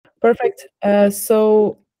Perfect.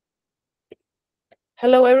 Hello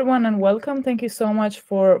everyone and welcome. Thank you so much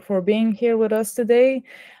for being here with us today.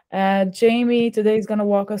 Jamie today is going to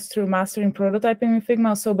walk us through mastering prototyping in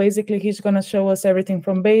Figma. So basically, he's going to show us everything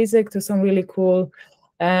from basic to some really cool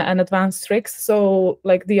and advanced tricks. So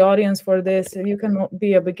like the audience for this, you can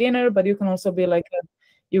be a beginner, but you can also be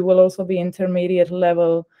you will also be intermediate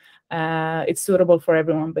level. It's suitable for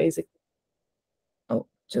everyone, basically. Oh,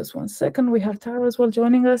 just one second. We have Tara as well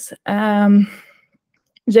joining us.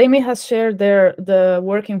 Jamie has shared the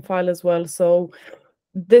working file as well, so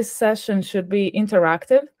this session should be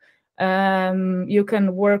interactive. You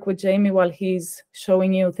can work with Jamie while he's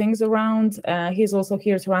showing you things around. He's also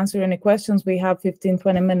here to answer any questions. We have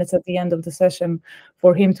 15-20 minutes at the end of the session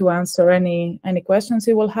for him to answer any questions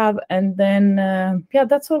he will have. And then, yeah,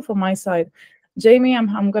 that's all from my side. Jamie,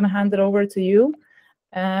 I'm going to hand it over to you.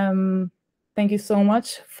 Thank you so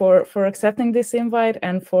much for accepting this invite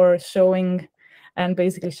and for showing and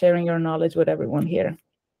basically sharing your knowledge with everyone here.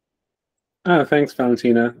 Thanks,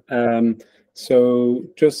 Valentina. So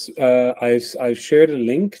just I've shared a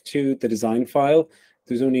link to the design file.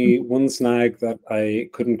 There's only one snag that I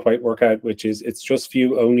couldn't quite work out, which is it's just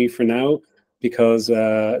view only for now, because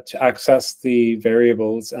to access the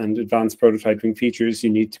variables and advanced prototyping features, you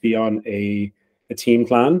need to be on a team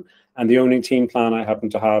plan. And the only team plan I happen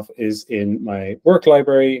to have is in my work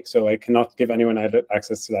library, so I cannot give anyone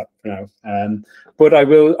access to that for now. But I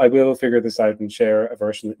will figure this out and share a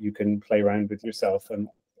version that you can play around with yourself. And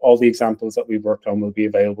all the examples that we've worked on will be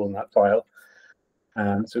available in that file.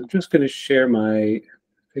 So I'm just going to share my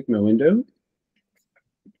Figma window.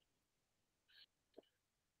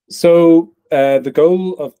 So the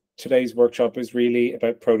goal of today's workshop is really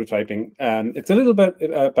about prototyping. It's a little bit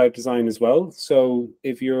about design as well. So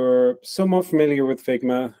if you're somewhat familiar with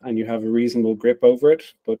Figma and you have a reasonable grip over it,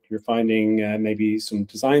 but you're finding maybe some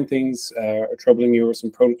design things are troubling you, or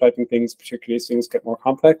some prototyping things, particularly as things get more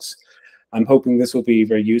complex, I'm hoping this will be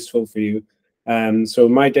very useful for you. So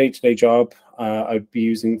my day-to-day job, I'd be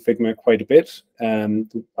using Figma quite a bit.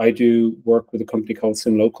 I do work with a company called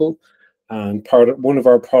SimLocal. And one of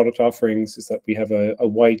our product offerings is that we have a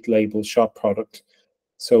white label shop product.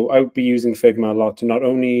 So I would be using Figma a lot to not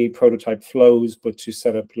only prototype flows, but to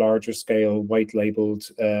set up larger scale white labeled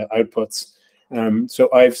outputs. So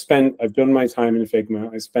I've done my time in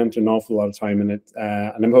Figma. I spent an awful lot of time in it.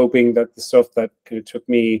 And I'm hoping that the stuff that kind of took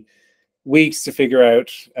me weeks to figure out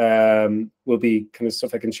will be kind of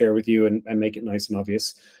stuff I can share with you and make it nice and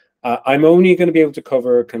obvious. I'm only going to be able to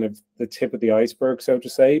cover kind of the tip of the iceberg, so to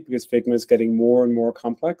say, because Figma is getting more and more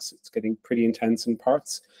complex. It's getting pretty intense in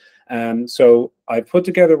parts. So I put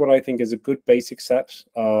together what I think is a good basic set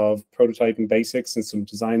of prototyping basics and some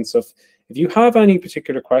design stuff. If you have any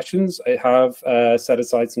particular questions, I have set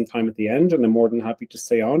aside some time at the end, and I'm more than happy to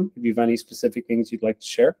stay on if you have any specific things you'd like to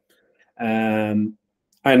share.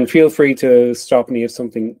 And feel free to stop me if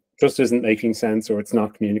something just isn't making sense or it's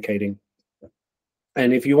not communicating.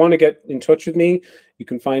 And if you want to get in touch with me, you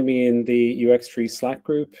can find me in the UX3 Slack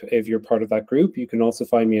group. If you're part of that group, you can also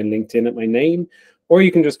find me on LinkedIn at my name, or you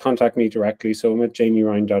can just contact me directly. So I'm at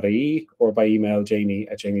jamieryan.ie, or by email,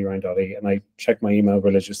 jamie@jamieryan.ie, and I check my email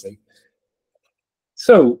religiously.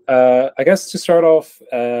 So I guess to start off,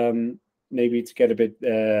 maybe to get a bit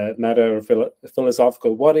meta or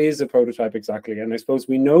philosophical, what is a prototype exactly? And I suppose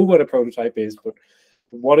we know what a prototype is, but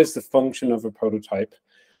what is the function of a prototype?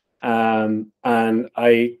 And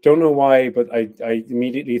I don't know why, but I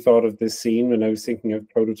immediately thought of this scene when I was thinking of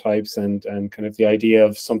prototypes and kind of the idea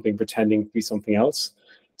of something pretending to be something else.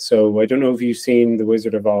 So I don't know if you've seen The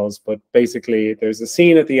Wizard of Oz, but basically there's a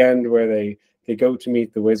scene at the end where they go to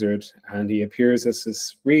meet the wizard, and he appears as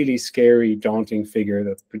this really scary, daunting figure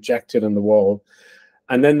that's projected on the wall.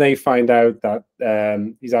 And then they find out that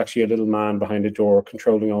he's actually a little man behind a door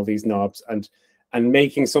controlling all these knobs and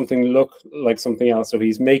making something look like something else. So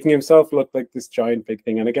he's making himself look like this giant big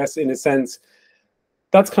thing. And I guess in a sense,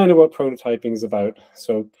 that's kind of what prototyping is about.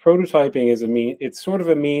 So prototyping is it's sort of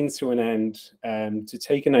a means to an end, to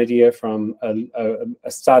take an idea from a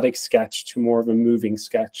static sketch to more of a moving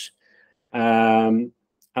sketch. And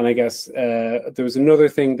I guess there was another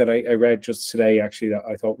thing that I read just today, actually, that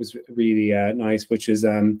I thought was really nice, which is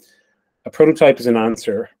a prototype is an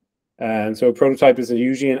answer. And so a prototype is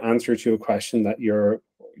usually an answer to a question that you're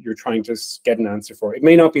trying to get an answer for. It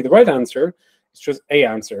may not be the right answer, it's just a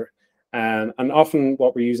answer. And often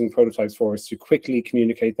what we're using prototypes for is to quickly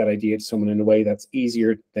communicate that idea to someone in a way that's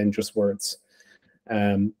easier than just words.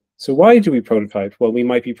 So why do we prototype? Well, we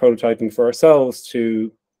might be prototyping for ourselves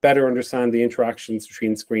to better understand the interactions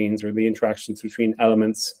between screens or the interactions between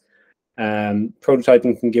elements.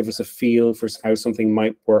 Prototyping can give us a feel for how something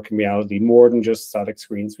might work in reality, more than just static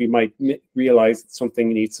screens. We might realize that something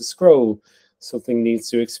needs to scroll, something needs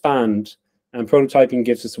to expand, and prototyping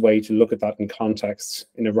gives us a way to look at that in context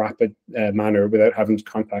in a rapid manner without having to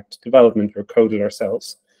contact development or code it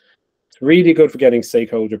ourselves. It's really good for getting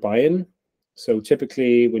stakeholder buy-in. So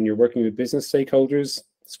typically when you're working with business stakeholders,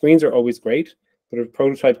 screens are always great, but a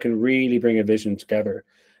prototype can really bring a vision together.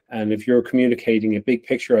 And if you're communicating a big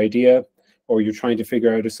picture idea, or you're trying to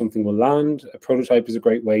figure out if something will land, a prototype is a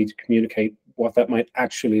great way to communicate what that might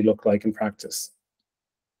actually look like in practice.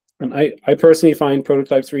 And I personally find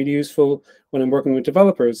prototypes really useful when I'm working with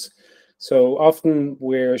developers. So often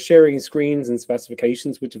we're sharing screens and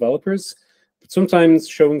specifications with developers, but sometimes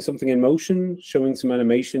showing something in motion, showing some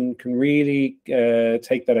animation can really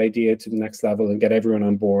take that idea to the next level and get everyone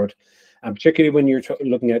on board. And particularly when you're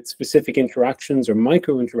looking at specific interactions or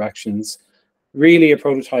micro interactions, really a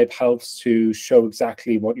prototype helps to show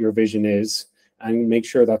exactly what your vision is and make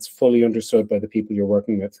sure that's fully understood by the people you're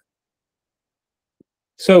working with.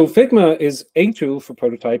 So Figma is a tool for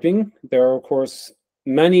prototyping. There are, of course,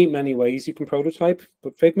 many ways you can prototype,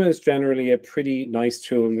 but Figma is generally a pretty nice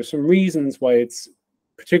tool. And there's some reasons why it's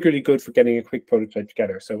particularly good for getting a quick prototype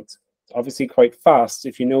together. So it's obviously quite fast.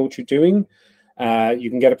 If you know what you're doing, you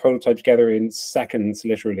can get a prototype together in seconds,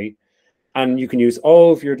 literally. And you can use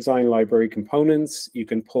all of your design library components. You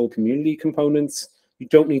can pull community components. You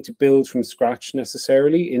don't need to build from scratch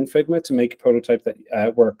necessarily in Figma to make a prototype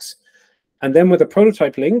that works. And then with a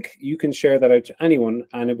prototype link, you can share that out to anyone,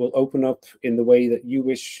 and it will open up in the way that you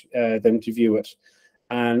wish them to view it.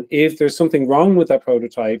 And if there's something wrong with that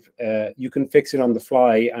prototype, you can fix it on the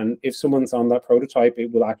fly. And if someone's on that prototype,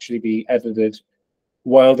 it will actually be edited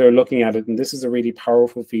while they're looking at it. And this is a really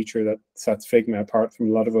powerful feature that sets Figma apart from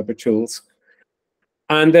a lot of other tools.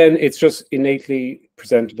 And then it's just innately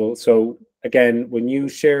presentable. So again, when you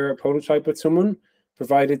share a prototype with someone,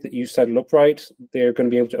 provided that you set it up right, they're going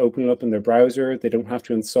to be able to open it up in their browser. They don't have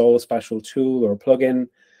to install a special tool or plugin.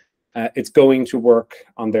 It's going to work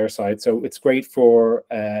on their side. So it's great for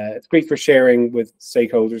sharing with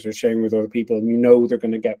stakeholders or sharing with other people, and you know they're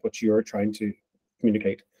going to get what you're trying to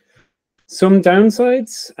communicate. Some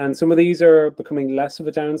downsides, and some of these are becoming less of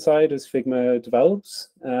a downside as Figma develops.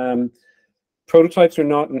 Prototypes are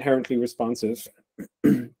not inherently responsive.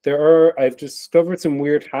 I've discovered some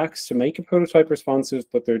weird hacks to make a prototype responsive,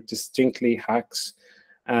 but they're distinctly hacks.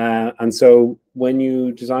 And so when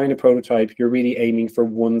you design a prototype, you're really aiming for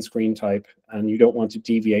one screen type, and you don't want to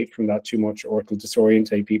deviate from that too much, or it'll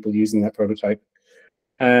disorientate people using that prototype.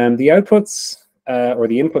 The outputs, or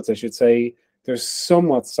the inputs, I should say, they're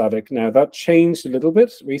somewhat static. Now, that changed a little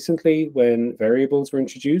bit recently when variables were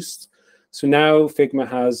introduced. So now Figma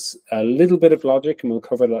has a little bit of logic, and we'll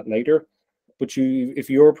cover that later. But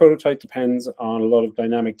if your prototype depends on a lot of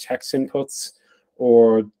dynamic text inputs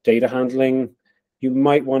or data handling, you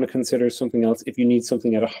might want to consider something else if you need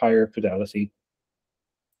something at a higher fidelity.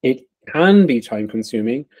 It can be time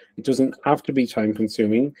consuming. It doesn't have to be time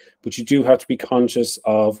consuming, but you do have to be conscious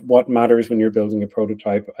of what matters when you're building a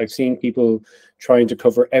prototype. I've seen people trying to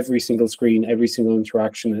cover every single screen, every single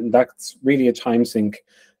interaction, and that's really a time sink.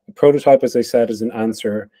 A prototype, as I said, is an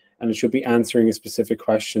answer, and it should be answering a specific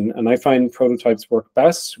question. And I find prototypes work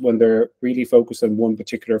best when they're really focused on one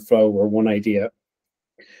particular flow or one idea.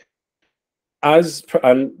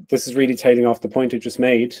 And this is really tailing off the point I just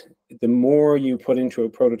made, the more you put into a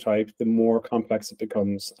prototype, the more complex it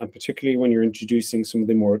becomes. And particularly when you're introducing some of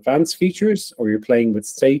the more advanced features, or you're playing with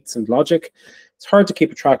states and logic, it's hard to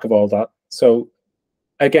keep a track of all that. So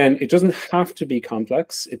again, it doesn't have to be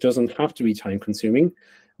complex. It doesn't have to be time consuming.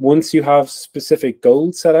 Once you have specific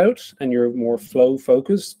goals set out and you're more flow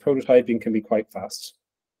focused, prototyping can be quite fast.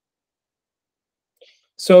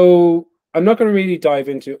 So I'm not going to really dive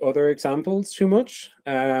into other examples too much,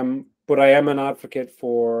 but I am an advocate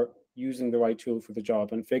for using the right tool for the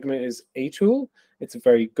job. And Figma is a tool. It's a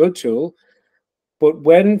very good tool. But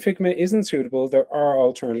when Figma isn't suitable, there are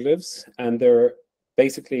alternatives, and they're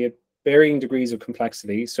basically at varying degrees of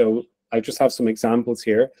complexity. So I just have some examples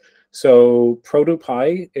here. So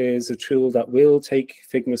ProtoPie is a tool that will take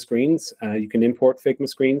Figma screens. You can import Figma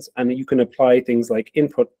screens, and you can apply things like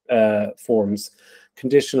input forms,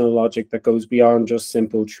 conditional logic that goes beyond just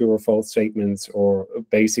simple true or false statements or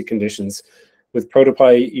basic conditions. With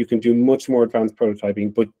ProtoPie, you can do much more advanced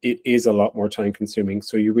prototyping, but it is a lot more time consuming.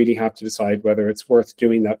 So you really have to decide whether it's worth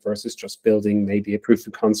doing that versus just building maybe a proof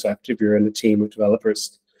of concept if you're in a team of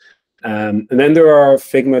developers. And then there are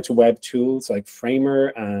Figma to web tools like Framer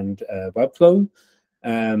and Webflow.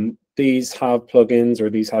 these have plugins or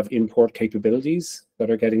these have import capabilities that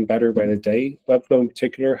are getting better by the day. Webflow in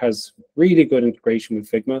particular has really good integration with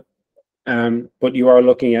Figma, but you are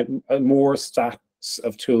looking at more stacks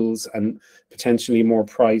of tools and potentially more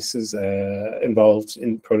prices involved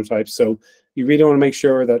in prototypes. So you really want to make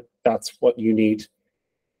sure that that's what you need.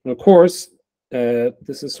 And of course,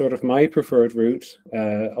 this is sort of my preferred route,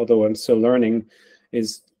 although I'm still learning,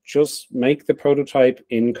 is just make the prototype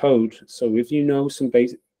in code. So if you know some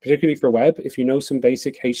basic, particularly for web, if you know some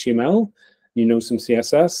basic HTML, you know some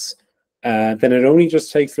CSS, then it only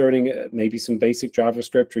just takes learning maybe some basic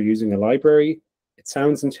JavaScript or using a library. It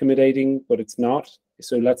sounds intimidating, but it's not.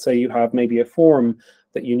 So let's say you have maybe a form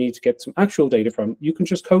that you need to get some actual data from. You can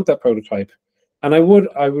just code that prototype. And I would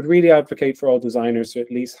really advocate for all designers to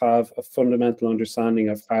at least have a fundamental understanding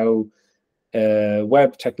of how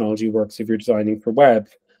web technology works if you're designing for web,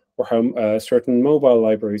 or how certain mobile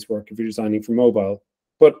libraries work if you're designing for mobile.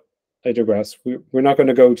 But I digress. We're not going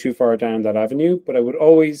to go too far down that avenue, but I would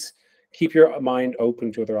always keep your mind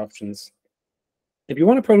open to other options. If you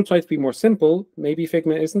want a prototype to be more simple, maybe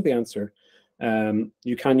Figma isn't the answer.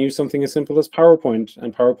 You can use something as simple as PowerPoint,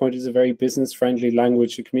 and PowerPoint is a very business-friendly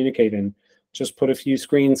language to communicate in. Just put a few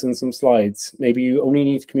screens and some slides. Maybe you only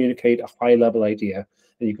need to communicate a high-level idea,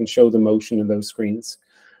 and you can show the motion in those screens.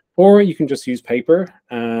 Or you can just use paper.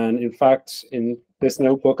 And in fact, in this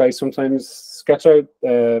notebook, I sometimes sketch out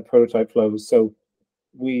prototype flows. So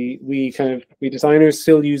we designers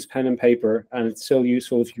still use pen and paper, and it's still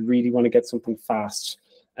useful if you really want to get something fast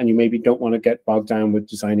and you maybe don't want to get bogged down with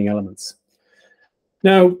designing elements.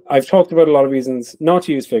 Now, I've talked about a lot of reasons not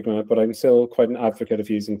to use Figma, but I'm still quite an advocate of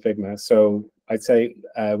using Figma. So I'd say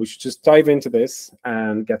we should just dive into this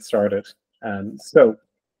and get started. And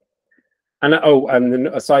then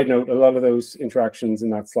a side note, a lot of those interactions in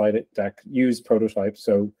that slide deck use prototypes.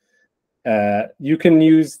 So you can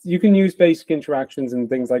use basic interactions and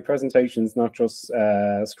things like presentations, not just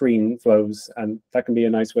screen flows, and that can be a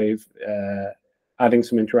nice way of adding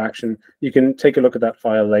some interaction. You can take a look at that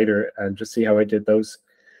file later and just see how I did those.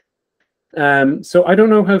 So I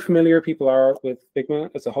don't know how familiar people are with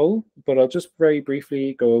Figma as a whole, but I'll just very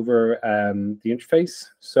briefly go over the interface.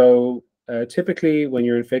 So typically when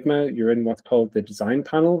you're in Figma, you're in what's called the design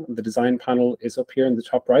panel. The design panel is up here in the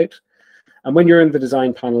top right. And when you're in the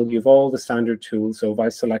design panel, you have all the standard tools. So if I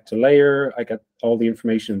select a layer, I get all the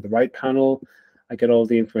information in the right panel. I get all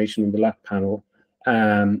the information in the left panel.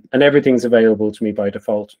 And everything's available to me by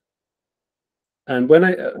default. And when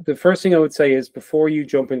the first thing I would say is, before you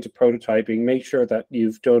jump into prototyping, make sure that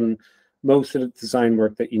you've done most of the design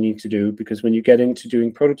work that you need to do, because when you get into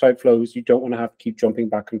doing prototype flows, you don't want to have to keep jumping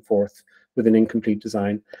back and forth with an incomplete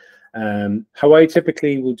design. How I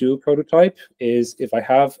typically will do a prototype is, if I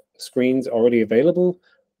have screens already available,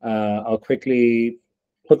 I'll quickly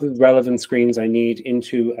put the relevant screens I need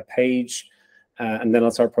into a page, and then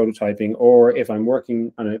I'll start prototyping. Or if I'm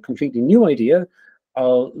working on a completely new idea,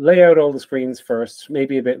 I'll lay out all the screens first,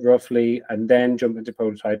 maybe a bit roughly, and then jump into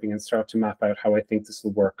prototyping and start to map out how I think this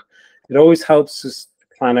will work. It always helps to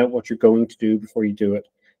plan out what you're going to do before you do it.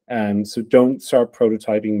 So don't start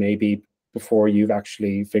prototyping maybe before you've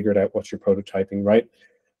actually figured out what you're prototyping, right?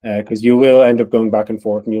 Because you will end up going back and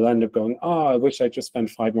forth, and you'll end up going, oh, I wish I just spent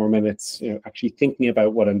 5 more minutes, actually thinking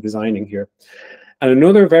about what I'm designing here. And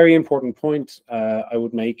another very important point I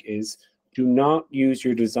would make is, do not use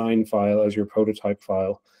your design file as your prototype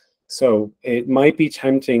file. So it might be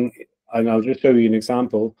tempting, and I'll just show you an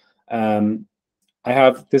example.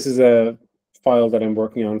 This is a file that I'm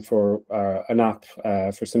working on for an app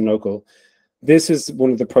for SimLocal. This is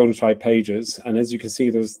one of the prototype pages, and as you can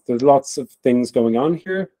see, there's lots of things going on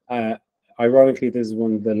here. Ironically, this is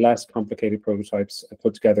one of the less complicated prototypes I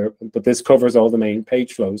put together, but this covers all the main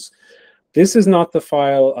page flows. This is not the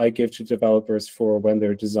file I give to developers for when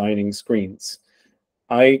they're designing screens.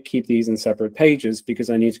 I keep these in separate pages because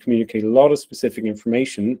I need to communicate a lot of specific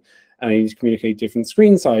information, and I need to communicate different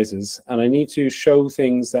screen sizes, and I need to show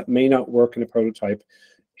things that may not work in a prototype.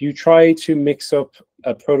 If you try to mix up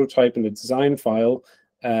a prototype and a design file,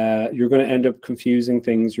 you're going to end up confusing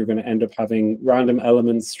things. You're going to end up having random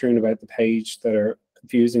elements strewn about the page that are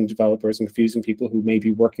confusing developers and confusing people who may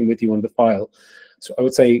be working with you on the file. So I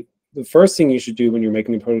would say the first thing you should do when you're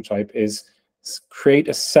making a prototype is create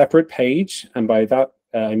a separate page. And by that,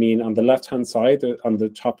 I mean on the left-hand side, on the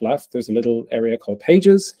top left, there's a little area called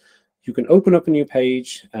Pages. You can open up a new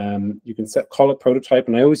page. You can call it prototype.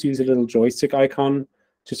 And I always use a little joystick icon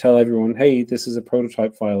to tell everyone, hey, this is a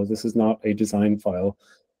prototype file. This is not a design file.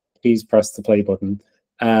 Please press the play button.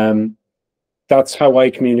 That's how I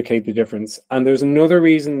communicate the difference. And there's another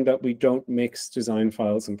reason that we don't mix design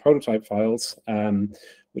files and prototype files.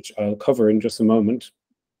 which I'll cover in just a moment.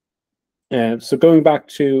 So going back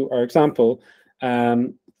to our example,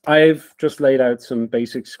 I've just laid out some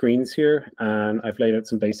basic screens here, and I've laid out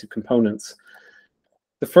some basic components.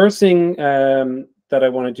 The first thing that I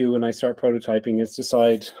want to do when I start prototyping is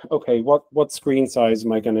decide, okay, what screen size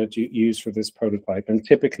am I going to use for this prototype? And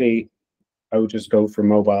typically, I would just go for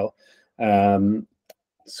mobile.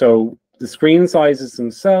 So the screen sizes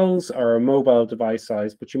themselves are a mobile device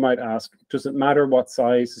size, but you might ask, does it matter what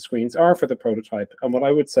size the screens are for the prototype? And what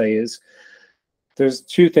I would say is, there's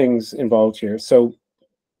two things involved here. So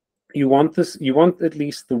you want at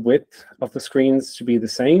least the width of the screens to be the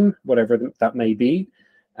same, whatever that may be,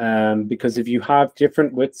 because if you have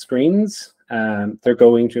different width screens, they're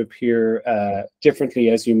going to appear differently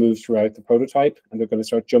as you move throughout the prototype, and they're going to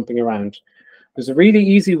start jumping around. There's a really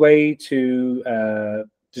easy way to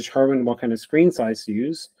determine what kind of screen size to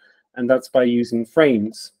use, and that's by using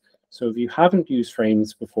frames. So if you haven't used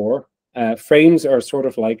frames before, frames are sort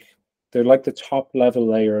of like, they're like the top level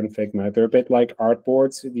layer in Figma. They're a bit like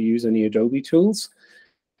artboards if you use any Adobe tools.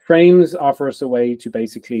 Frames offer us a way to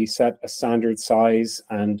basically set a standard size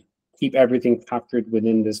and keep everything captured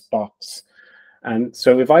within this box. And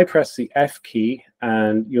so if I press the F key,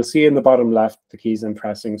 and you'll see in the bottom left the keys I'm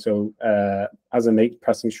pressing. So as I'm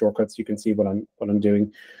pressing shortcuts, you can see what I'm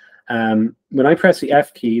doing. When I press the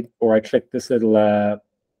F key, or I click this little,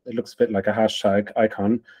 it looks a bit like a hashtag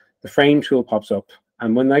icon, the frame tool pops up.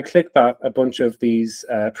 And when I click that, a bunch of these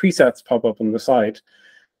presets pop up on the side.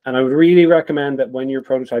 And I would really recommend that when you're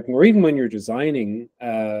prototyping, or even when you're designing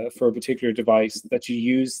for a particular device, that you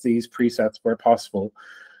use these presets where possible.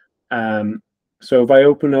 So if I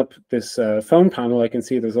open up this phone panel, I can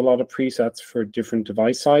see there's a lot of presets for different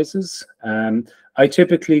device sizes. I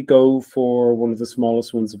typically go for one of the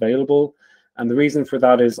smallest ones available. And the reason for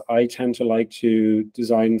that is I tend to like to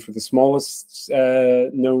design for the smallest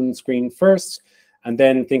known screen first, and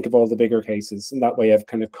then think of all the bigger cases. And that way I've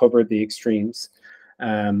kind of covered the extremes.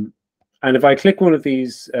 And if I click one of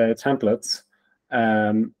these templates,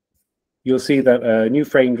 you'll see that a new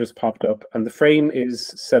frame just popped up, and the frame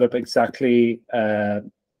is set up exactly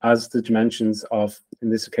as the dimensions of,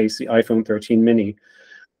 in this case, the iPhone 13 mini.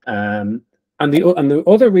 And the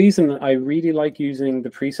other reason I really like using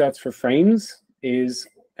the presets for frames is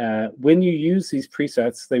when you use these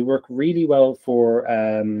presets, they work really well for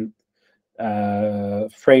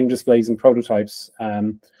frame displays and prototypes.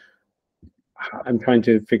 I'm trying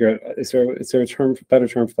to figure out, is there a better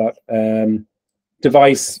term for that?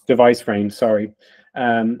 Device frame, sorry.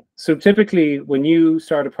 So typically when you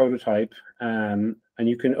start a prototype, and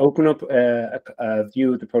you can open up a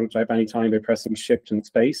view of the prototype anytime by pressing Shift and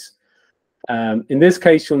space. In this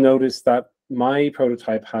case, you'll notice that my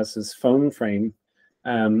prototype has this phone frame.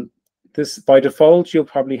 This, by default, you'll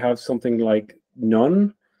probably have something like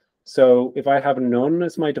none. So if I have none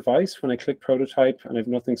as my device, when I click prototype and I have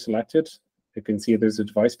nothing selected, you can see there's a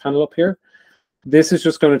device panel up here. This is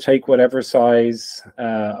just going to take whatever size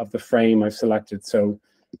of the frame I've selected. So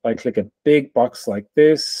if I click a big box like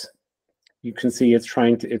this, you can see it's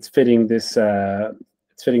fitting this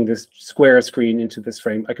square screen into this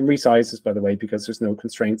frame. I can resize this, by the way, because there's no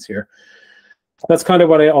constraints here. That's kind of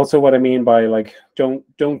what I mean by, like, don't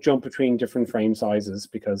jump between different frame sizes,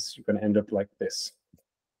 because you're going to end up like this.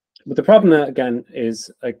 But the problem, again,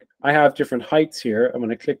 is, like, I have different heights here, and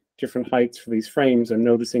when I click different heights for these frames, I'm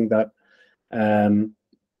noticing that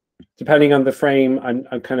depending on the frame,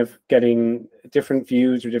 I'm kind of getting different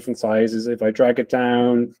views or different sizes. If I drag it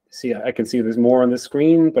down, I can see there's more on the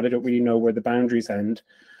screen, but I don't really know where the boundaries end.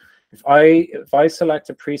 If I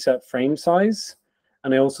select a preset frame size,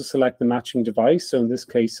 and I also select the matching device, so in this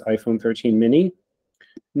case, iPhone 13 mini,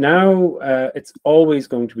 now it's always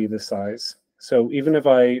going to be this size. So even if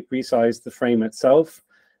I resize the frame itself,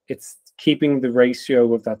 it's keeping the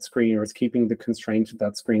ratio of that screen, or it's keeping the constraint of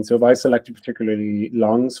that screen. So if I select a particularly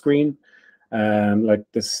long screen, like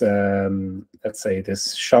this, let's say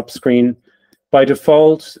this shop screen, by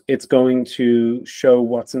default, it's going to show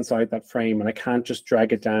what's inside that frame, and I can't just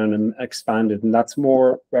drag it down and expand it. And that's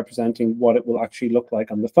more representing what it will actually look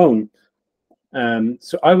like on the phone.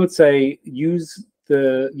 So I would say use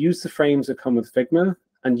the frames that come with Figma,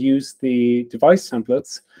 and use the device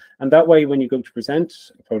templates. And that way, when you go to present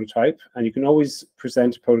a prototype, and you can always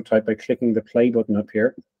present a prototype by clicking the play button up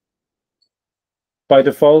here, by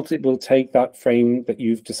default, it will take that frame that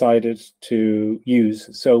you've decided to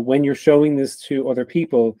use. So when you're showing this to other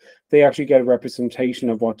people, they actually get a representation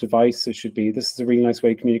of what device it should be. This is a really nice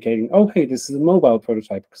way of communicating, oh, hey, this is a mobile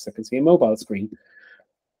prototype, because I can see a mobile screen.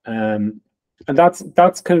 And that's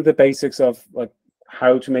kind of the basics of, like,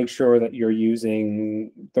 how to make sure that you're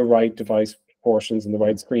using the right device proportions and the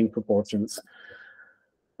right screen proportions.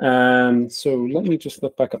 So let me just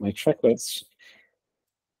look back at my checklist.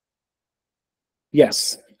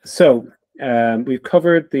 Yes, so we've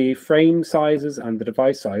covered the frame sizes and the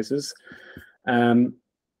device sizes.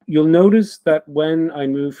 You'll notice that when I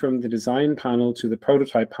move from the design panel to the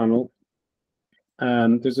prototype panel,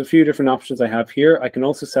 there's a few different options I have here. I can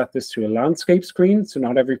also set this to a landscape screen, so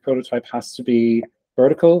not every prototype has to be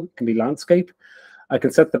vertical, it can be landscape. I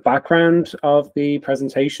can set the background of the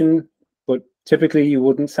presentation, but typically you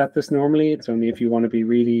wouldn't set this normally. It's only if you want to be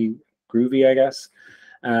really groovy, I guess.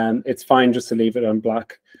 It's fine just to leave it on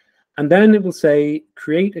black. And then it will say,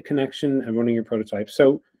 create a connection and running your prototype.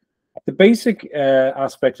 So the basic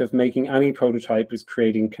aspect of making any prototype is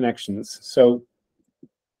creating connections. So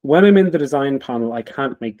when I'm in the design panel, I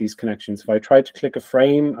can't make these connections. If I try to click a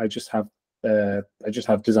frame, I just have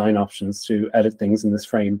design options to edit things in this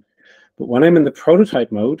frame. But when I'm in the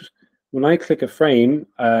prototype mode, when I click a frame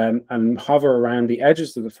and hover around the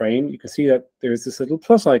edges of the frame, you can see that there's this little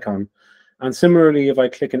plus icon. And similarly, if I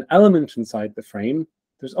click an element inside the frame,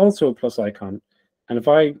 there's also a plus icon. And if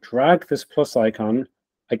I drag this plus icon,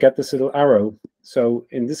 I get this little arrow. So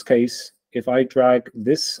in this case, if I drag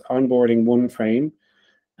this onboarding one frame,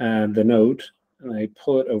 the node, and I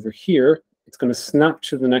pull it over here, it's going to snap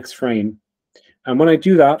to the next frame. And when I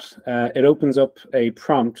do that, it opens up a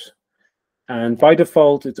prompt. And by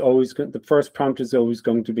default, it's always the first prompt is always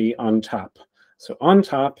going to be on tap. So on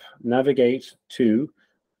tap, navigate to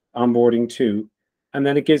onboarding to, and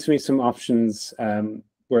then it gives me some options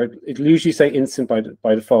where it'll usually say instant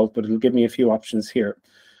by default, but it'll give me a few options here.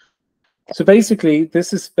 So basically,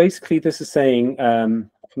 this is saying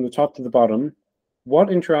from the top to the bottom,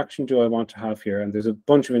 what interaction do I want to have here? And there's a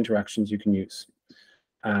bunch of interactions you can use.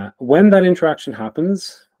 When that interaction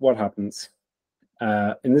happens, what happens?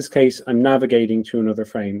 In this case, I'm navigating to another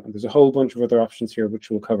frame, and there's a whole bunch of other options here which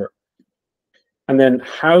we'll cover. And then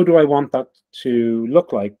how do I want that to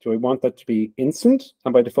look like? Do I want that to be instant?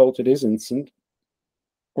 And by default, it is instant.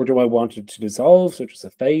 Or do I want it to dissolve, such as a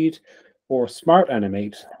fade, or smart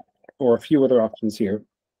animate, or a few other options here?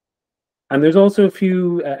 And there's also a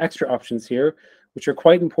few extra options here, which are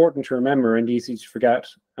quite important to remember and easy to forget.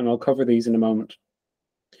 And I'll cover these in a moment.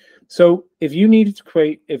 So if you needed to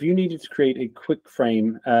create a quick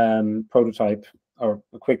frame prototype, or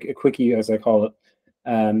a quickie as I call it,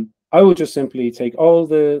 I will just simply take all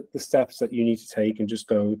the steps that you need to take and just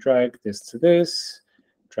go drag this to this,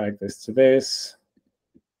 drag this to this,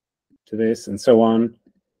 to this, and so on.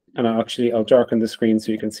 And I'll darken the screen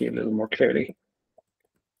so you can see a little more clearly.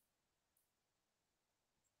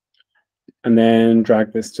 And then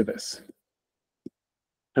drag this to this.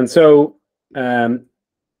 And so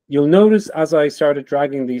you'll notice as I started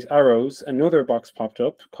dragging these arrows, another box popped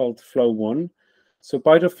up called Flow 1. So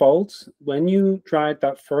by default, when you drag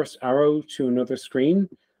that first arrow to another screen,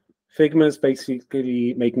 Figma is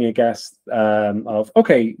basically making a guess of,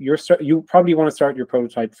 okay, you probably want to start your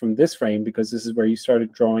prototype from this frame because this is where you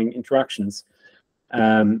started drawing interactions.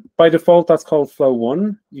 By default, that's called Flow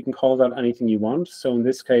 1. You can call that anything you want. So in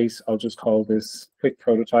this case, I'll just call this Quick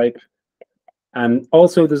Prototype. And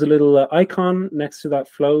also, there's a little icon next to that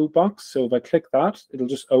flow box. So if I click that, it'll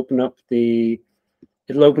just open up the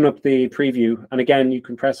preview. And again, you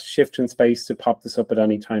can press Shift and Space to pop this up at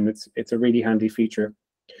any time. It's a really handy feature.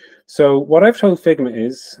 So what I've told Figma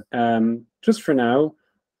is, just for now,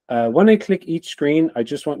 when I click each screen, I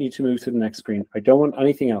just want you to move to the next screen. I don't want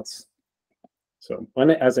anything else. So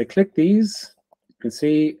as I click these, you can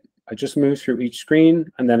see I just move through each screen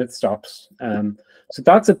and then it stops. So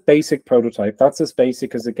that's a basic prototype. That's as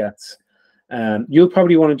basic as it gets. You'll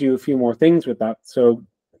probably want to do a few more things with that. So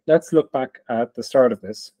let's look back at the start of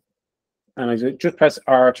this. And I just press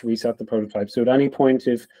R to reset the prototype. So at any point,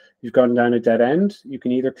 if you've gone down a dead end, you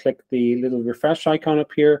can either click the little refresh icon up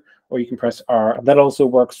here, or you can press R. That also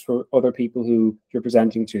works for other people who you're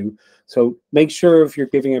presenting to. So make sure if you're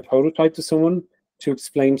giving a prototype to someone to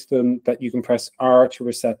explain to them that you can press R to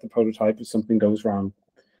reset the prototype if something goes wrong.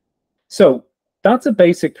 So that's a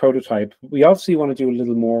basic prototype. We obviously want to do a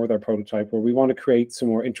little more with our prototype where we want to create some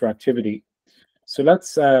more interactivity. So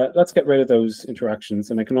let's get rid of those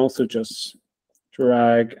interactions, and I can also just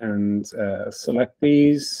drag and select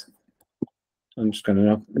these. I'm just going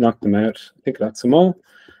to knock them out. I think that's them all.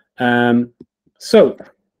 So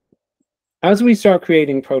as we start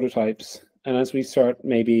creating prototypes and as we start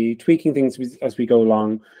maybe tweaking things as we go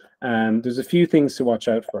along, there's a few things to watch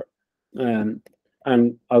out for,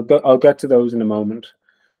 and I'll get to those in a moment.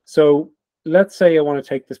 So let's say I want to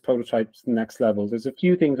take this prototype to the next level. There's a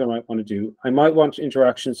few things I might want to do. I might want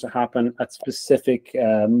interactions to happen at specific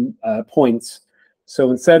points. So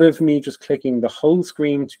instead of me just clicking the whole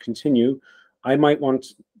screen to continue, I might want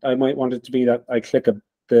it to be that I click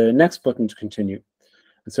the next button to continue.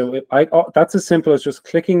 And so that's as simple as just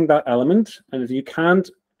clicking that element. And if you can't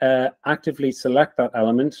actively select that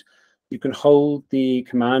element, you can hold the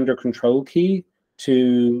Command or Control key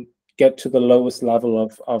to get to the lowest level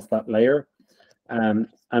of that layer.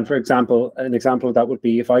 And for example, an example of that would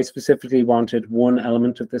be if I specifically wanted one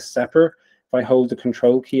element of this stepper, if I hold the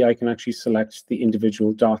Control key, I can actually select the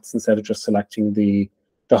individual dots instead of just selecting the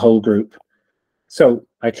whole group. So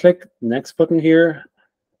I click the next button here.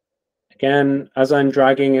 Again, as I'm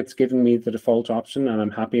dragging, it's giving me the default option, and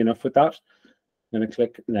I'm happy enough with that. I'm going to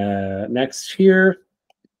click next here.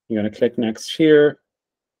 I'm going to click next here.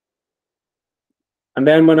 And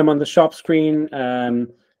then when I'm on the shop screen,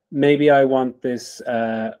 maybe I want this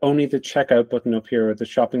only the checkout button up here or the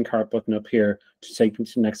shopping cart button up here to take me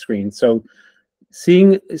to the next screen. So see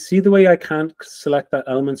the way I can't select that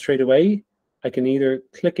element straight away? I can either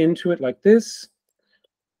click into it like this,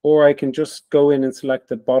 or I can just go in and select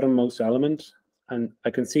the bottommost element, and I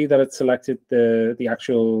can see that it selected the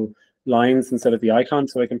actual lines instead of the icon.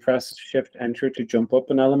 So I can press Shift Enter to jump up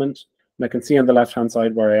an element, and I can see on the left hand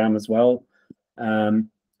side where I am as well.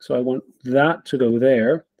 So I want that to go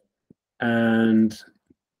there, and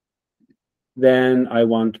then I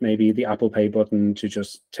want maybe the Apple Pay button to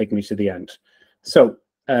just take me to the end. So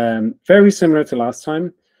very similar to last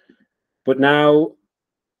time, but now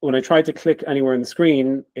when I try to click anywhere in the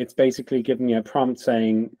screen, it's basically giving me a prompt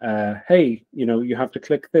saying, hey, you have to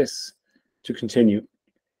click this to continue.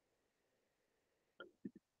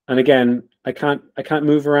 And again, I can't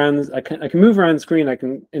move around. I can move around the screen. I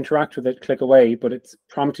can interact with it, click away, but it's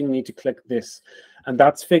prompting me to click this. And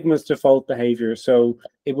that's Figma's default behavior. So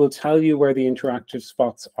it will tell you where the interactive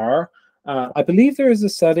spots are. I believe there is a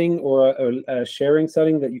setting or a sharing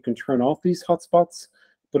setting that you can turn off these hotspots.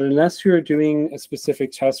 But unless you're doing a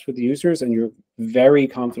specific test with users and you're very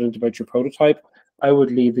confident about your prototype, I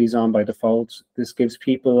would leave these on by default. This gives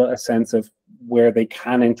people a sense of where they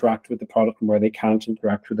can interact with the product and where they can't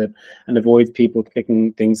interact with it, and avoids people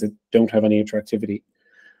clicking things that don't have any interactivity.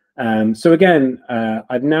 So again,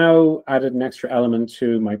 I've now added an extra element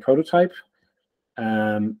to my prototype.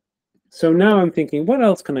 So now I'm thinking, what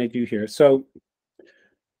else can I do here? So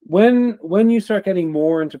when you start getting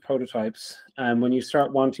more into prototypes, and when you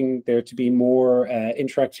start wanting there to be more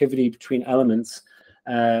interactivity between elements,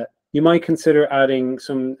 you might consider adding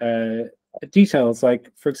some details.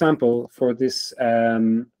 Like, for example, for this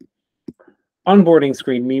onboarding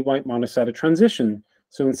screen, we might want to set a transition.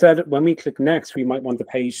 So instead, when we click next, we might want the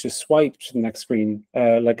page to swipe to the next screen,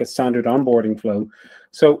 like a standard onboarding flow.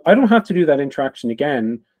 So I don't have to do that interaction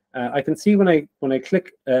again. I can see when I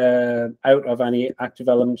click out of any active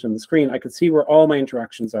element on the screen, I can see where all my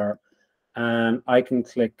interactions are, and I can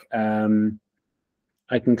click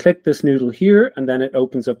this noodle here, and then it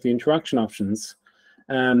opens up the interaction options.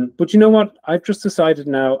 But you know what? I've just decided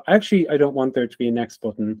now, actually, I don't want there to be a next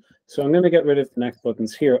button. So I'm going to get rid of the next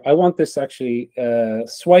buttons here. I want this actually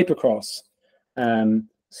swipe across.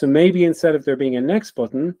 So maybe instead of there being a next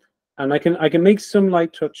button, and I can make some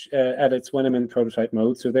light touch edits when I'm in prototype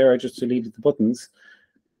mode. So there I just deleted the buttons.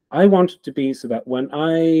 I want it to be so that when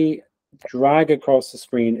I drag across the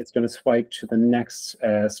screen, it's going to swipe to the next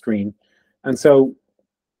screen. And so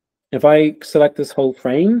if I select this whole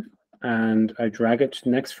frame and I drag it to the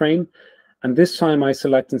next frame, and this time I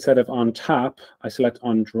select, instead of on tap, I select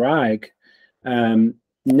on drag.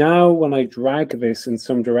 Now when I drag this in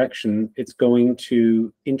some direction, it's going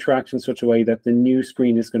to interact in such a way that the new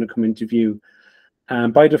screen is going to come into view.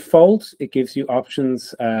 By default, it gives you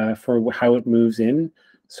options for how it moves in.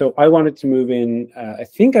 So I wanted to move in, I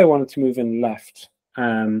think I wanted to move in left.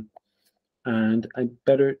 And I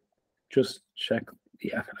better just check.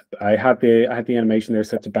 Yeah, I had the animation there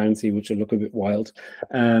set to bouncy, which will look a bit wild.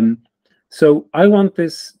 So I want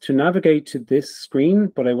this to navigate to this screen,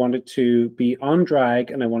 but I want it to be on drag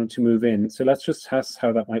and I want it to move in. So let's just test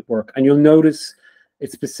how that might work. And you'll notice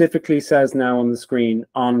it specifically says now on the screen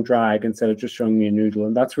on drag instead of just showing me a noodle.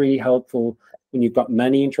 And that's really helpful when you've got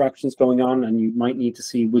many interactions going on and you might need to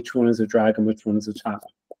see which one is a drag and which one is a tap.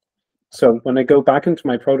 So when I go back into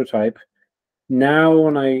my prototype, now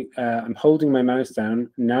when I'm holding my mouse down,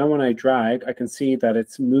 now when I drag, I can see that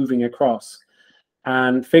it's moving across.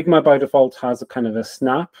 And Figma by default has a kind of a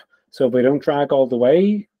snap. So if I don't drag all the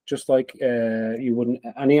way, just like you wouldn't,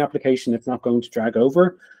 any application, it's not going to drag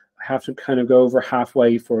over. I have to kind of go over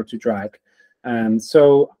halfway for it to drag.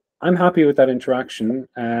 So I'm happy with that interaction.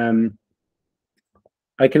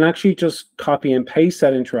 I can actually just copy and paste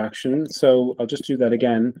that interaction. So I'll just do that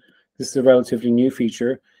again. This is a relatively new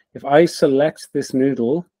feature. If I select this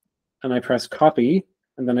noodle and I press copy,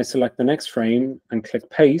 and then I select the next frame and click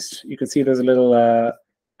paste, you can see there's a little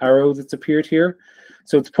arrow that's appeared here.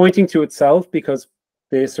 So it's pointing to itself because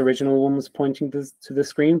this original one was pointing to the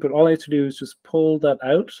screen, but all I have to do is just pull that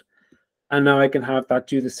out, and now I can have that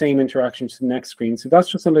do the same interaction to the next screen. So that's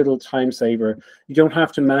just a little time saver. You don't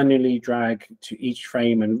have to manually drag to each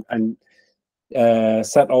frame and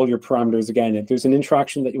set all your parameters again. If there's an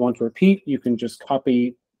interaction that you want to repeat, you can just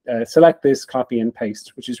copy, select this, copy and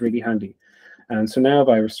paste, which is really handy. And so now if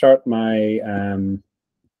I restart my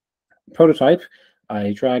prototype,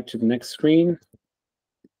 I drag to the next screen.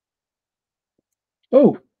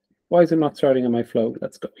 Oh, why is it not starting on my flow?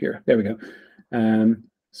 Let's go here. There we go.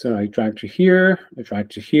 So I drag to here, I drag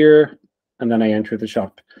to here, and then I enter the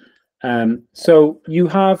shop. So you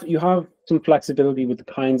have some flexibility with the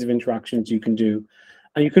kinds of interactions you can do.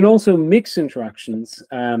 And you can also mix interactions.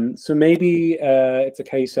 So maybe it's a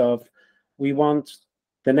case of we want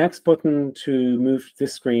the next button to move to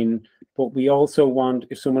this screen, but we also want,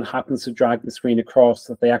 if someone happens to drag the screen across,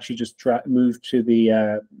 that they actually just move to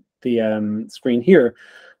the screen here.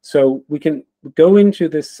 So we can go into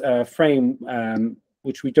this frame,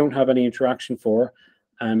 which we don't have any interaction for,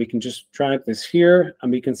 and we can just drag this here,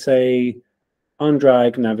 and we can say on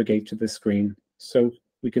drag navigate to this screen. So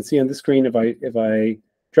we can see on the screen, if I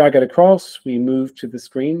drag it across, we move to the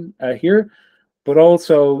screen here, but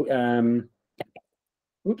also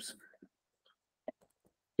oops,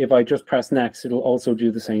 if I just press next, it'll also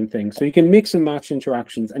do the same thing. So you can mix and match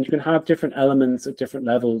interactions, and you can have different elements at different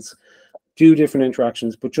levels do different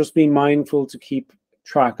interactions, but just be mindful to keep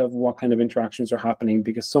track of what kind of interactions are happening,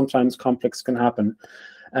 because sometimes conflicts can happen.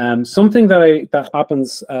 Something that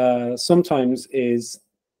happens sometimes is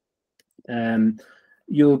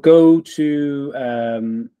you'll go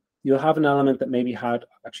to, you'll have an element that maybe had,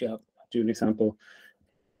 actually I'll do an example.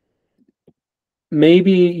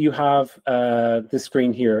 Maybe you have this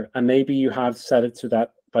screen here, and maybe you have set it so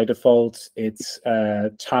that by default it's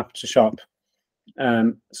tap to shop.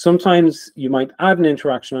 Sometimes you might add an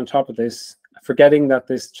interaction on top of this, forgetting that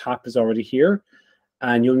this tap is already here,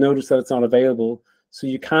 and you'll notice that it's not available. So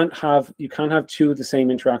you can't have two of the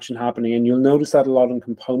same interaction happening, and you'll notice that a lot in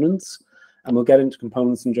components, and we'll get into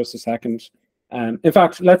components in just a second. In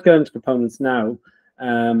fact, let's get into components now.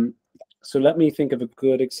 So let me think of a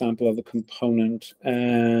good example of a component.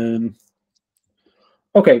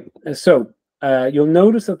 Okay, so you'll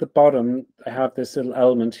notice at the bottom, I have this little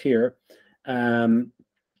element here.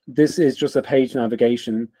 This is just a page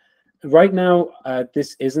navigation. Right now,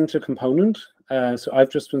 this isn't a component. So I've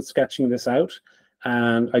just been sketching this out,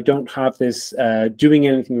 and I don't have this doing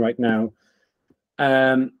anything right now.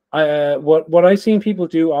 What I've seen people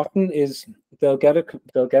do often is they'll get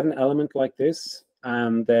an element like this,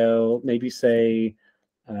 and they'll maybe say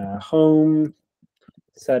home,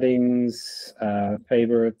 settings,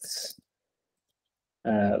 favorites,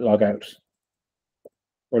 log out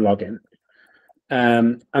or log in.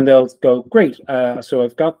 And they'll go, great, so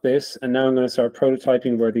I've got this, and now I'm going to start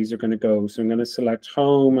prototyping where these are going to go. So I'm going to select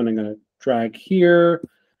home, and I'm going to drag here,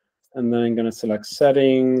 and then I'm going to select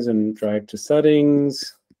settings and drag to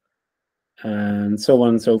settings, and so on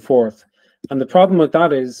and so forth. And the problem with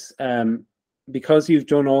that is because you've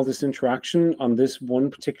done all this interaction on this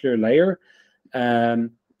one particular layer,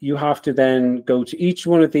 you have to then go to each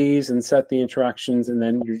one of these and set the interactions, and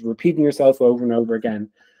then you're repeating yourself over and over again.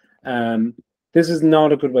 This is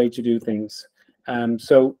not a good way to do things.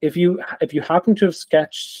 So if you happen to have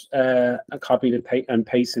sketched a copy and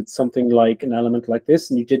pasted something like an element like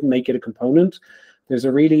this, and you didn't make it a component, there's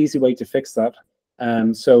a really easy way to fix that.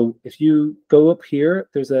 So if you go up here,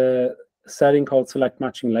 there's a setting called Select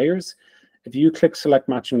Matching Layers. If you click Select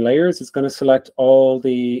Matching Layers, it's going to select all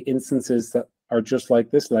the instances that are just like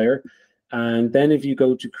this layer. And then if you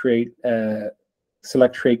go to create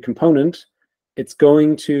Select Create Component, it's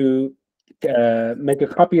going to make a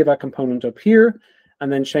copy of that component up here,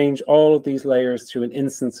 and then change all of these layers to an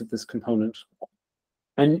instance of this component.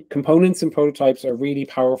 And components and prototypes are really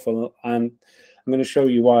powerful, and I'm going to show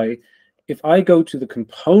you why. If I go to the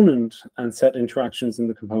component and set interactions in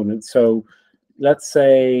the component, so let's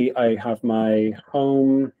say I have my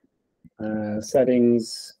home,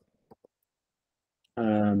 settings,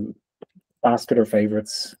 basket or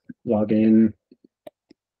favorites, login.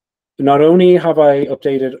 Not only have I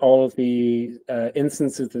updated all of the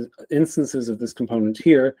instances of this component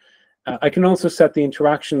here, I can also set the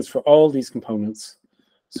interactions for all these components.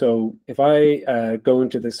 So if I go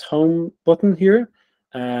into this home button here,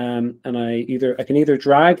 and I can either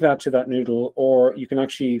drag that to that noodle, or you can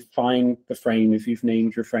actually find the frame if you've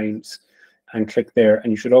named your frames. and click there.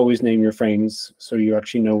 And you should always name your frames so you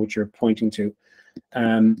actually know what you're pointing to.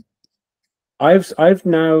 I've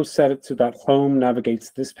now set it so that home navigates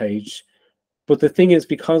to this page. But the thing is,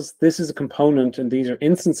 because this is a component and these are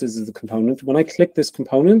instances of the component, when I click this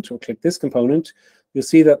component or click this component, you'll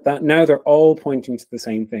see that now they're all pointing to the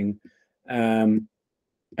same thing. And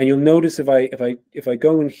you'll notice if I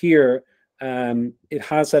go in here, it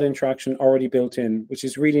has that interaction already built in, which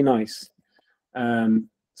is really nice.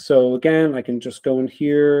 So again, I can just go in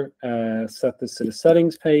here, set this to the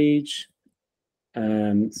settings page,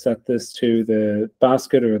 and set this to the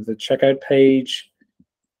basket or the checkout page.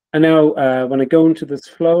 And now when I go into this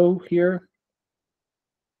flow here,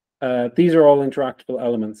 these are all interactable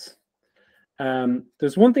elements.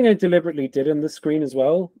 There's one thing I deliberately did on this screen as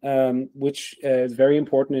well, which is very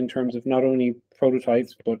important in terms of not only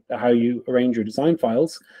prototypes, but how you arrange your design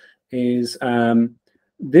files, is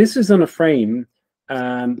this is on a frame,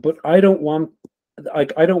 but I don't want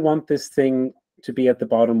this thing to be at the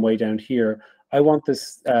bottom way down here. I want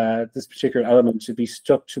this this particular element to be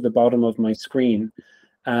stuck to the bottom of my screen.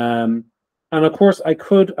 And of course, I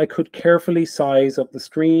could carefully size up the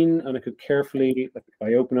screen, and I could carefully, like if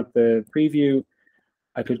I open up the preview,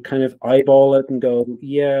 I could kind of eyeball it and go,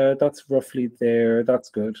 yeah, that's roughly there, that's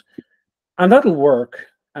good. And that'll work.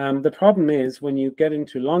 The problem is when you get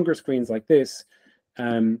into longer screens like this,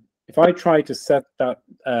 if I try to set that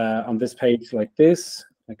on this page like this,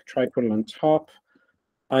 I could try to put it on top.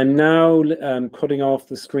 I'm now cutting off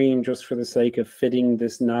the screen just for the sake of fitting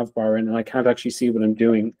this nav bar in, and I can't actually see what I'm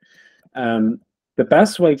doing. The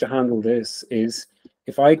best way to handle this is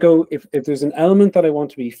if there's an element that I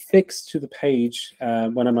want to be fixed to the page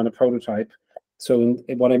when I'm on a prototype. So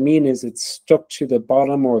what I mean is it's stuck to the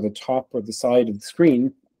bottom or the top or the side of the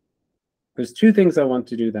screen. There's two things I want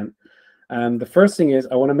to do then. The first thing is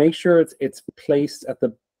I want to make sure it's placed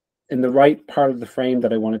in the right part of the frame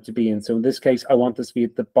that I want it to be in. So in this case, I want this to be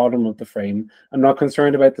at the bottom of the frame. I'm not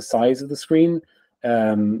concerned about the size of the screen.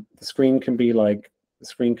 The screen can be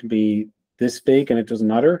this big and it doesn't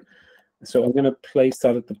matter. So I'm going to place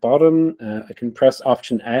that at the bottom. I can press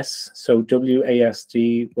Option S. So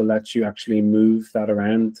WASD will let you actually move that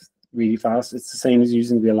around really fast. It's the same as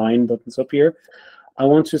using the align buttons up here. I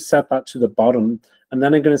want to set that to the bottom, and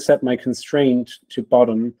then I'm going to set my constraint to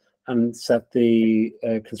bottom and set the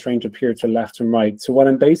constraint up here to left and right. So what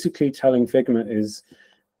I'm basically telling Figma is,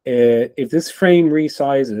 if this frame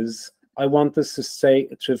resizes, I want this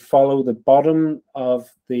to follow the bottom of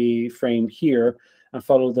the frame here and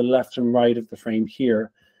follow the left and right of the frame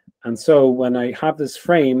here. And so when I have this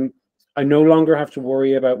frame, I no longer have to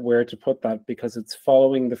worry about where to put that because it's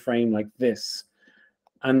following the frame like this.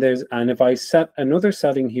 And if I set another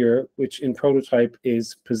setting here, which in prototype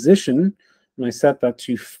is position, and I set that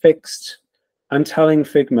to fixed, I'm telling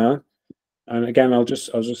Figma, and again, I'll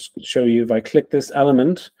just show you, if I click this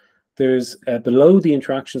element, there's below the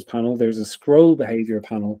interactions panel, there's a scroll behavior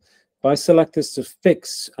panel. If I select this to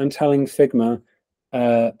fix, I'm telling Figma,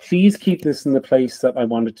 please keep this in the place that I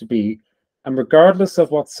want it to be. And regardless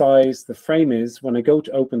of what size the frame is, when I go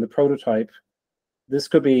to open the prototype, this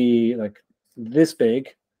could be like this big.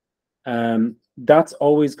 That's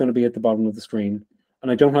always going to be at the bottom of the screen. And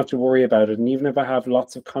I don't have to worry about it. And even if I have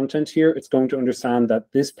lots of content here, it's going to understand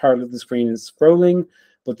that this part of the screen is scrolling,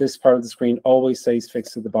 but this part of the screen always stays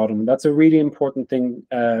fixed at the bottom. And that's a really important thing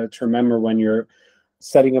to remember when you're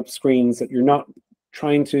setting up screens, that you're not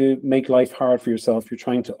trying to make life hard for yourself. You're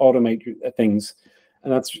trying to automate things.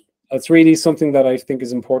 And that's really something that I think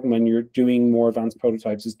is important when you're doing more advanced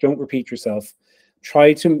prototypes, is don't repeat yourself.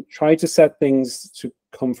 Try to set things to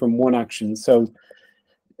come from one action. So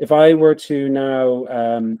if I were to now,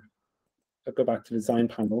 I'll go back to the design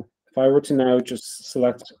panel. If I were to now just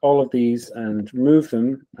select all of these and remove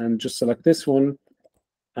them and just select this one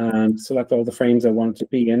and select all the frames I want to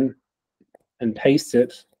be in and paste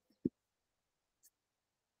it,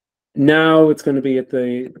 now it's going to be at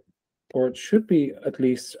the, or it should be at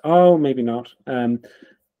least, oh, maybe not.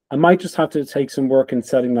 I might just have to take some work in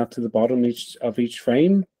setting that to the bottom of each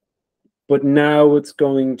frame. But now it's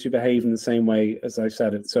going to behave in the same way as I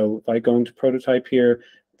set it. So if I go into prototype here,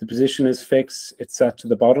 the position is fixed, it's set to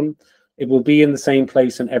the bottom. It will be in the same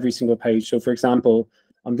place on every single page. So for example,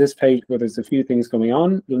 on this page where there's a few things going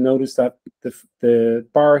on, you'll notice that the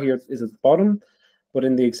bar here is at the bottom, but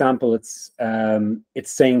in the example, it's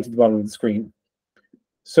staying to the bottom of the screen.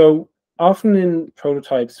 So often in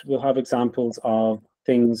prototypes, we'll have examples of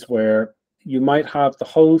things where you might have the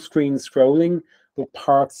whole screen scrolling, but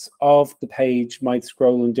parts of the page might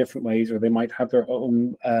scroll in different ways, or they might have their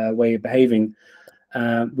own way of behaving.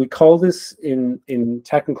 We call this in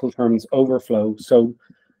technical terms overflow. So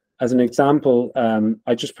as an example,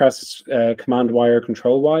 I just press Command Y or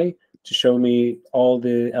Control Y to show me all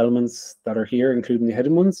the elements that are here, including the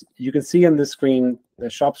hidden ones. You can see on this screen, the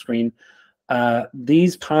shop screen,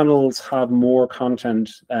 these panels have more content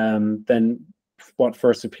than what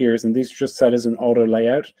first appears, and these are just set as an auto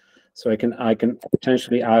layout. So I can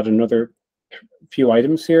potentially add another few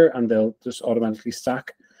items here, and they'll just automatically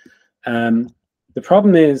stack. The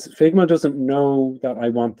problem is Figma doesn't know that I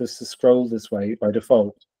want this to scroll this way by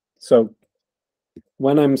default. So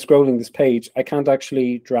when I'm scrolling this page, I can't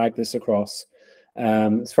actually drag this across.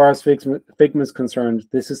 As far as Figma is concerned,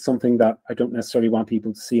 this is something that I don't necessarily want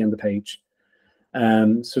people to see on the page.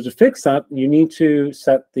 So to fix that, you need to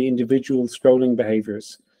set the individual scrolling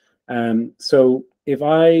behaviors. So if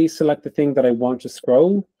I select the thing that I want to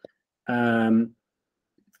scroll, and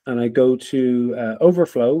I go to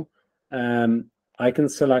overflow, I can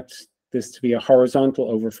select this to be a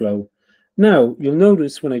horizontal overflow. Now, you'll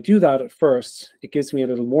notice when I do that at first, it gives me a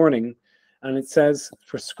little warning, and it says,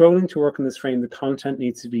 for scrolling to work in this frame, the content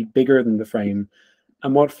needs to be bigger than the frame.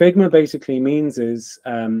 And what Figma basically means is,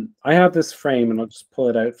 I have this frame, and I'll just pull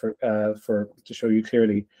it out to show you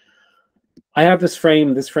clearly. I have this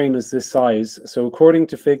frame is this size. So according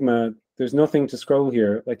to Figma, there's nothing to scroll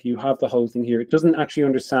here. Like, you have the whole thing here. It doesn't actually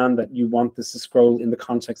understand that you want this to scroll in the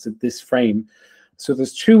context of this frame. So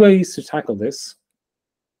there's two ways to tackle this.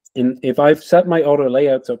 If I've set my auto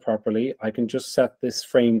layouts up properly, I can just set this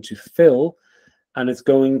frame to fill, and it's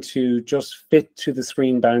going to just fit to the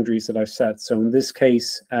screen boundaries that I've set. So in this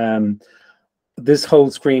case, this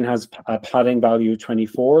whole screen has a padding value of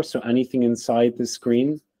 24. So anything inside this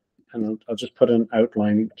screen, and I'll just put an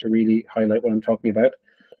outline to really highlight what I'm talking about.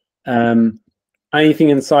 Anything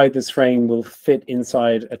inside this frame will fit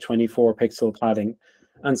inside a 24 pixel padding.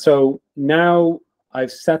 And so now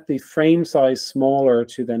I've set the frame size smaller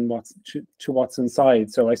to then what's inside.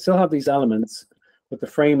 So I still have these elements, but the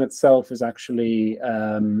frame itself is actually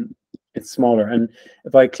it's smaller. And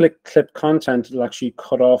if I click clip content, it'll actually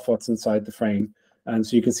cut off what's inside the frame. And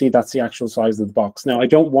so you can see that's the actual size of the box. Now, I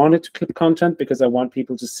don't want it to clip content because I want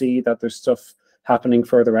people to see that there's stuff happening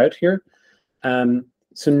further out here.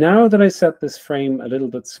 So now that I set this frame a little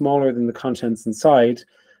bit smaller than the contents inside,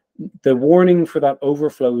 the warning for that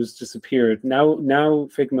overflow has disappeared. Now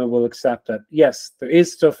Figma will accept that, yes, there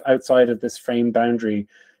is stuff outside of this frame boundary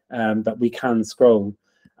that we can scroll.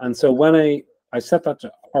 And so when I set that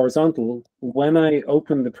to horizontal, when I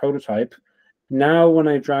open the prototype, now when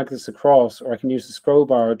I drag this across, or I can use the scroll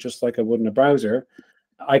bar just like I would in a browser,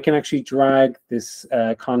 I can actually drag this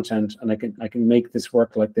content, and I can make this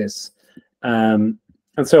work like this. And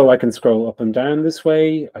so I can scroll up and down this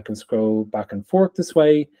way. I can scroll back and forth this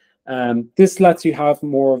way. This lets you have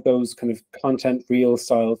more of those kind of content reel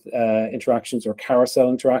style interactions or carousel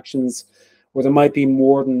interactions, where there might be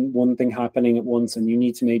more than one thing happening at once, and you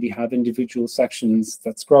need to maybe have individual sections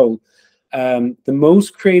that scroll. The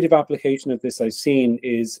most creative application of this I've seen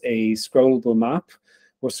is a scrollable map,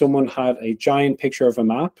 where someone had a giant picture of a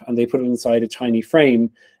map and they put it inside a tiny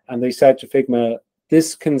frame, and they said to Figma,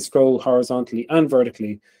 this can scroll horizontally and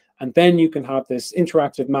vertically. And then you can have this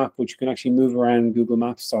interactive map, which you can actually move around Google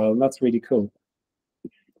Maps style, and that's really cool.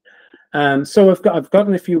 So I've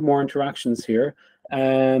gotten a few more interactions here.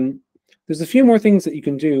 There's a few more things that you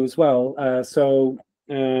can do as well.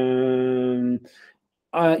 You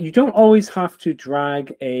don't always have to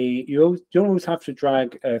drag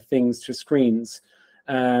things to screens.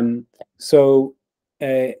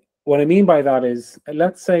 What I mean by that is,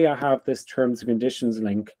 let's say I have this terms and conditions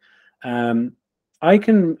link. I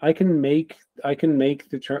can make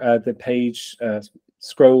the page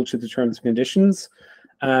scroll to the terms and conditions.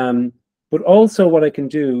 But also what I can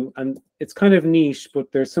do, and it's kind of niche,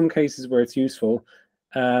 but there's some cases where it's useful.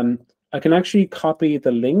 I can actually copy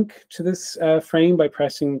the link to this frame by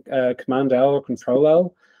pressing Command L or Control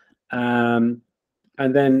L. And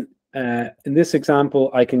then in this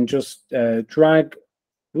example, I can just drag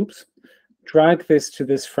this to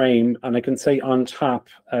this frame, and I can say on tap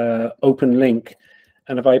open link.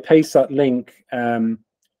 And if I paste that link and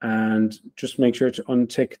just make sure to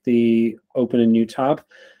untick the open a new tab,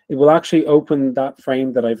 it will actually open that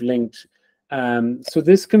frame that I've linked. So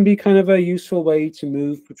this can be kind of a useful way to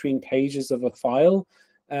move between pages of a file.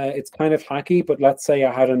 It's kind of hacky, but let's say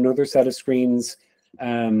I had another set of screens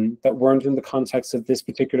that weren't in the context of this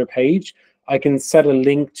particular page. I can set a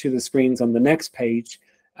link to the screens on the next page,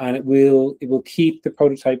 and it will keep the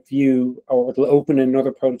prototype view, or it'll open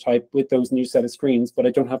another prototype with those new set of screens, but I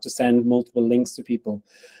don't have to send multiple links to people.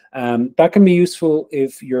 That can be useful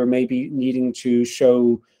if you're maybe needing to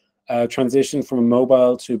show transition from a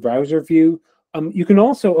mobile to browser view, You can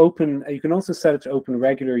also set it to open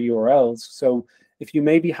regular URLs. So if you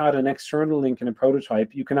maybe had an external link in a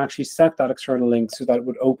prototype, you can actually set that external link so that it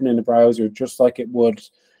would open in a browser just like it would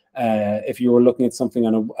if you were looking at something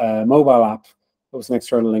on a mobile app that was an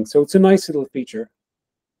external link. So it's a nice little feature.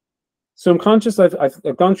 So I'm conscious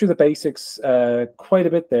I've gone through the basics quite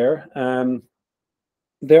a bit there.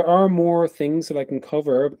 There are more things that I can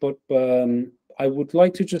cover, but I would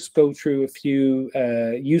like to just go through a few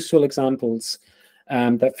useful examples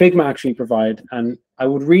that Figma actually provide. And I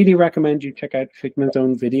would really recommend you check out Figma's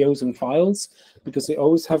own videos and files because they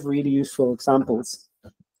always have really useful examples.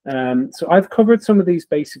 So I've covered some of these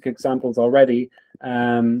basic examples already.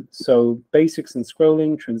 So basics and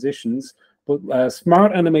scrolling, transitions, but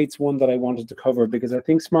Smart Animate's one that I wanted to cover because I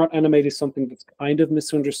think Smart Animate is something that's kind of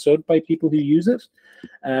misunderstood by people who use it.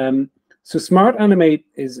 So Smart Animate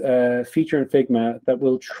is a feature in Figma that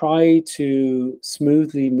will try to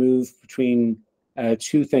smoothly move between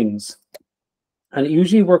two things. And it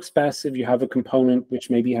usually works best if you have a component which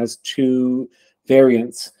maybe has two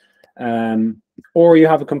variants. Or you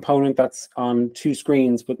have a component that's on two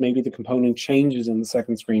screens, but maybe the component changes in the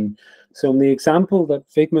second screen. So in the example that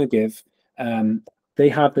Figma give, they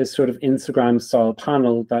have this sort of Instagram style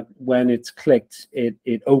panel that when it's clicked,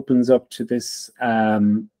 it opens up to this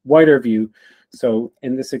wider view. So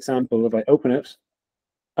in this example, if I open it,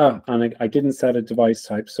 and I didn't set a device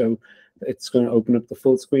type, so it's going to open up the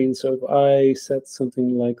full screen. So if I set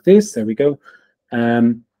something like this, there we go.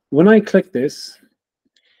 When I click this,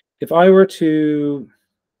 if I were to,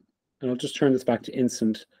 and I'll just turn this back to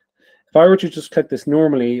instant. If I were to just click this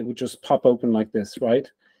normally, it would just pop open like this, right?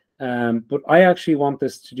 But I actually want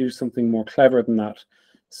this to do something more clever than that.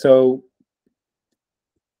 So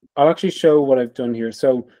I'll actually show what I've done here.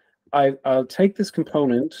 So I'll take this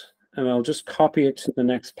component and I'll just copy it to the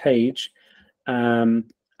next page. And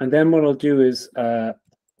then what I'll do is I'm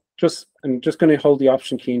just going to hold the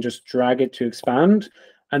Option key and just drag it to expand.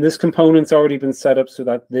 And this component's already been set up so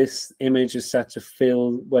that this image is set to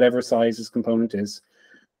fill whatever size this component is.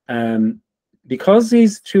 Because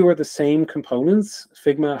these two are the same components,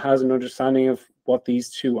 Figma has an understanding of what these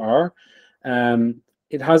two are.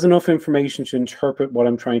 It has enough information to interpret what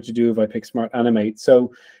I'm trying to do if I pick Smart Animate.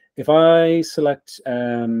 So if I select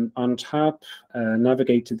on tap,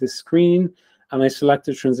 navigate to this screen, and I select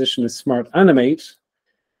the transition as Smart Animate,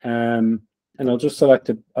 and I'll just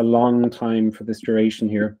select a long time for this duration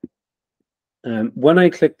here. When I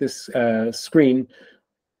click this screen,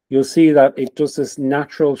 you'll see that it does this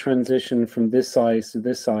natural transition from this size to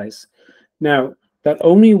this size. Now, that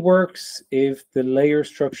only works if the layer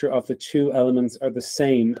structure of the two elements are the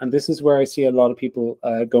same. And this is where I see a lot of people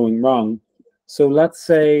going wrong. So let's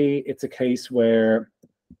say it's a case where,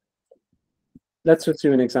 let's just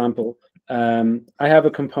do an example. I have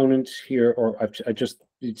a component here, or I just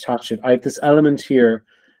detached it. I have this element here.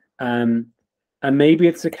 And maybe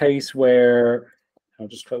it's a case where, I'll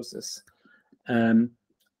just close this.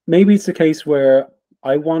 Maybe it's a case where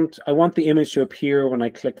I want the image to appear when I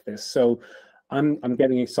click this. So I'm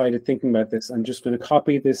getting excited thinking about this. I'm just going to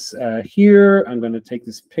copy this here. I'm going to take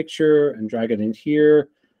this picture and drag it in here,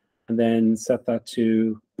 and then set that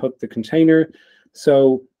to put the container.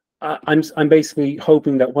 So I'm basically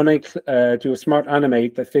hoping that when I do a Smart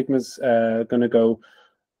Animate, that Figma's going to go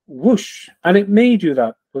whoosh, and it may do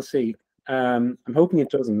that. We'll see. I'm hoping it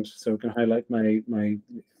doesn't, so I can highlight my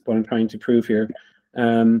what I'm trying to prove here.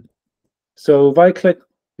 So if I click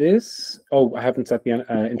this, oh, I haven't set the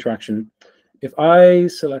interaction. If I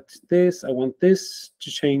select this, I want this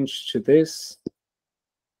to change to this.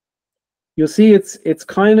 You'll see it's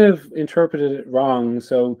kind of interpreted it wrong.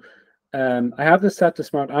 So I have this set to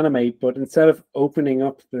Smart Animate, but instead of opening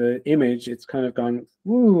up the image, it's kind of gone,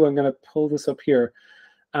 woo, I'm going to pull this up here.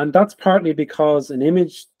 And that's partly because an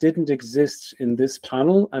image didn't exist in this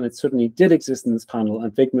panel, and it suddenly did exist in this panel,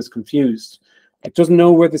 and Figma's confused. It doesn't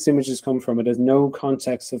know where this image has come from. It has no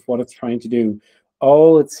context of what it's trying to do.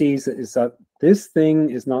 All it sees is that this thing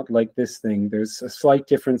is not like this thing. There's a slight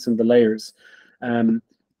difference in the layers.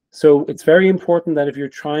 So it's very important that if you're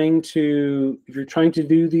trying to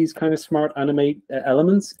do these kind of Smart Animate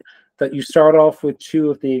elements, that you start off with two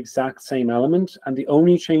of the exact same element, and the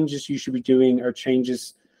only changes you should be doing are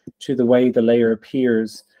changes to the way the layer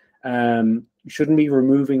appears. You shouldn't be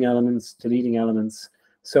removing elements, deleting elements.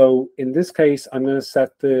 So in this case, I'm going to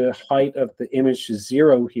set the height of the image to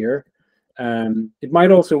 0 here. It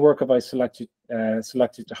might also work if I select it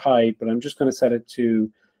to hide, but I'm just going to set it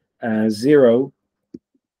to 0.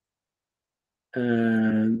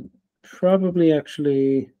 And probably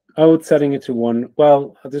actually, oh, it's setting it to 1.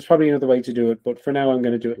 Well, there's probably another way to do it, but for now I'm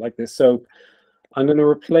going to do it like this. So I'm going to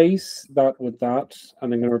replace that with that,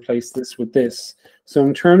 and I'm going to replace this with this. So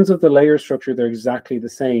in terms of the layer structure, they're exactly the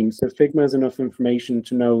same. So Figma has enough information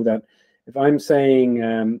to know that if I'm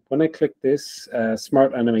saying, when I click this,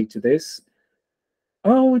 smart animate to this,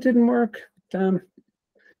 oh, it didn't work. Damn.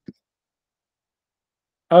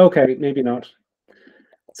 Okay, maybe not.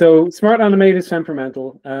 So smart animate is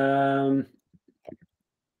temperamental.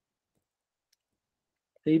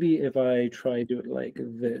 Maybe if I try do it like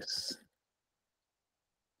this.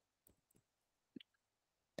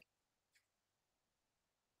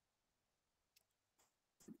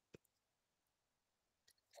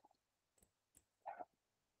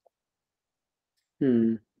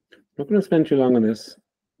 I'm not going to spend too long on this.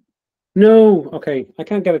 No, okay, I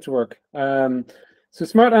can't get it to work. So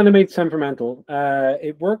smart animate's temperamental.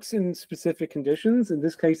 It works in specific conditions. In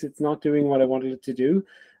this case, it's not doing what I wanted it to do.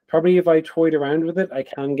 Probably if I toyed around with it, I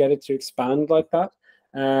can get it to expand like that.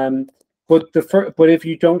 But if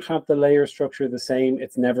you don't have the layer structure the same,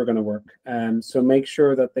 it's never going to work. So make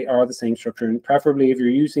sure that they are the same structure, and preferably if you're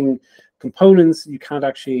using components, you can't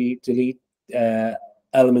actually delete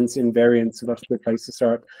elements in variants. So that's a good place to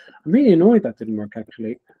start. I'm really annoyed that didn't work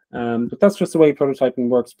actually. But that's just the way prototyping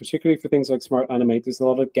works, particularly for things like Smart Animate. There's a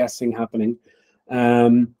lot of guessing happening.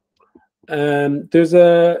 There's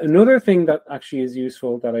another thing that actually is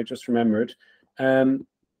useful that I just remembered.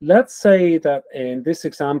 Let's say that in this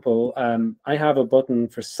example, I have a button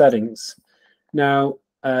for settings. Now,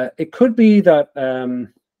 it could be that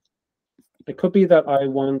I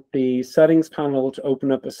want the settings panel to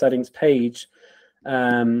open up a settings page,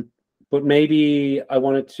 but maybe I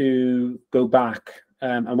want it to go back.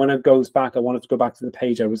 And when it goes back, I want it to go back to the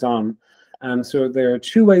page I was on. So there are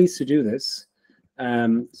two ways to do this.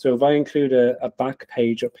 So if I include a back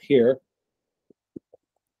page up here,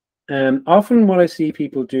 often what I see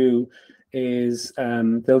people do is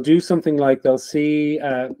they'll do something like they'll see,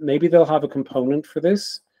 maybe they'll have a component for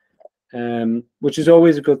this, which is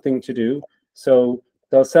always a good thing to do. So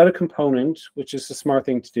they'll set a component, which is a smart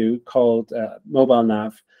thing to do, called mobile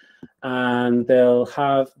nav. And they'll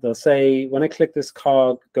say, when I click this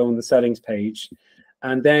cog, go in the settings page.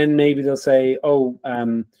 And then maybe they'll say, oh,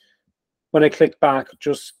 when I click back,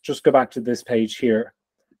 just go back to this page here.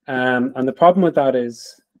 And the problem with that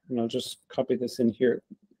is, and I'll just copy this in here.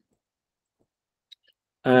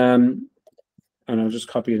 And I'll just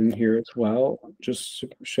copy it in here as well, just to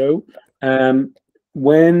show.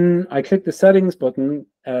 When I click the settings button,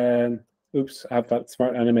 oops, I have that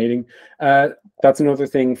smart animating. That's another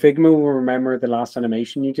thing. Figma will remember the last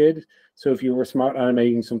animation you did. So if you were smart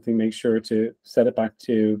animating something, make sure to set it back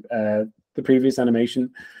to the previous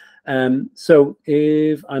animation. So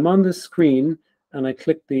if I'm on this screen and I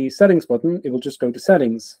click the settings button, it will just go to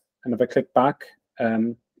settings. And if I click back,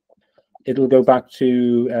 it'll go back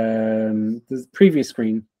to the previous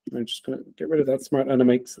screen. I'm just going to get rid of that smart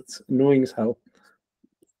animate. It's annoying as hell.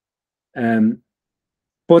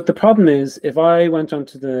 But the problem is, if I went on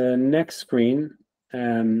to the next screen,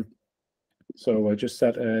 so I just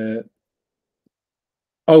set a,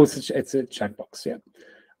 oh, it's a checkbox, yeah.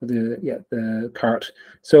 The cart.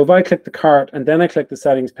 So if I click the cart and then I click the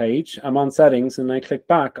settings page, I'm on settings, and I click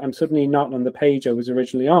back, I'm suddenly not on the page I was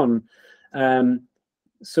originally on.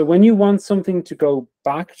 So when you want something to go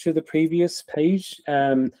back to the previous page,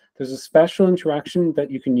 there's a special interaction that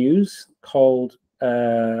you can use called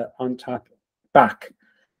on tap back.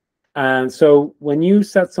 And so when you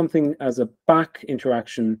set something as a back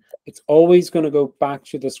interaction, it's always going to go back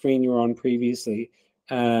to the screen you were on previously.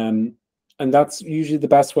 And that's usually the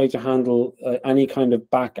best way to handle any kind of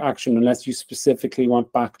back action, unless you specifically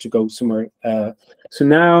want back to go somewhere. So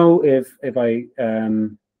now if I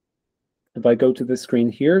go to this screen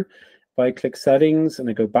here, if I click settings and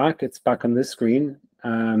I go back, it's back on this screen.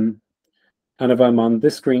 And if I'm on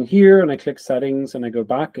this screen here and I click settings and I go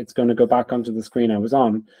back, it's going to go back onto the screen I was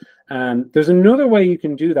on. There's another way you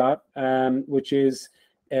can do that, which is,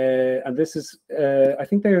 and this is, I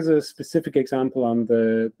think there's a specific example on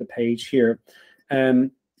the page here.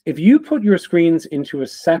 If you put your screens into a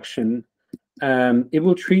section, it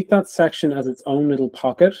will treat that section as its own little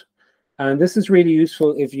pocket. And this is really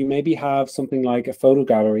useful if you maybe have something like a photo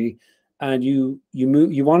gallery and you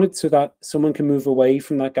want it so that someone can move away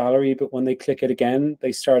from that gallery, but when they click it again,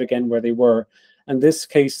 they start again where they were. In this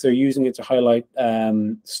case, they're using it to highlight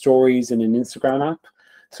stories in an Instagram app.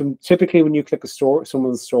 So typically when you click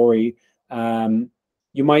someone's story,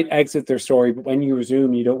 you might exit their story, but when you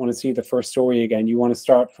resume, you don't want to see the first story again. You want to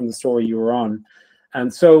start from the story you were on.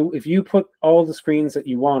 And so if you put all the screens that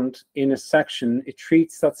you want in a section, it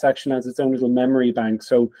treats that section as its own little memory bank.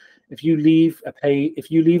 So if you leave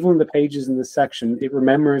one of the pages in the section, it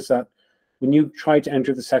remembers that when you tried to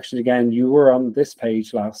enter the section again, you were on this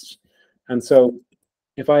page last. And so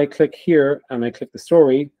if I click here and I click the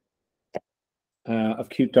story of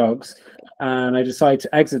cute dogs, and I decide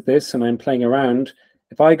to exit this and I'm playing around,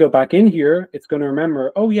 if I go back in here, it's going to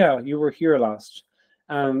remember, oh yeah, you were here last.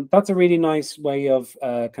 That's a really nice way of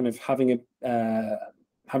kind of having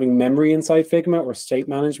memory inside Figma, or state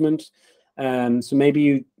management. So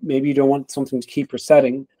maybe you don't want something to keep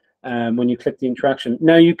resetting when you click the interaction.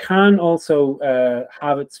 Now you can also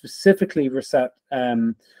have it specifically reset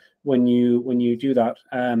when you do that.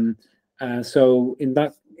 So in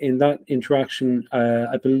that interaction,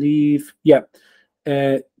 I believe, yeah,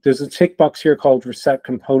 there's a tick box here called reset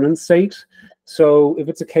component state. So if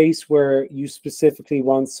it's a case where you specifically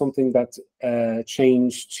want something that's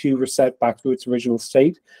changed to reset back to its original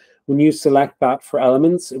state, when you select that for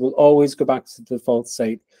elements, it will always go back to the default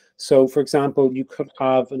state. So for example, you could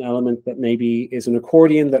have an element that maybe is an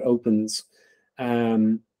accordion that opens,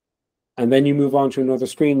 and then you move on to another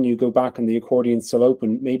screen and you go back and the accordion's still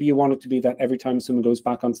open. Maybe you want it to be that every time someone goes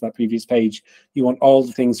back onto that previous page, you want all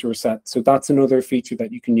the things to reset. So that's another feature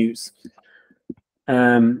that you can use.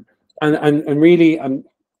 And really,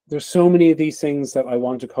 there's so many of these things that I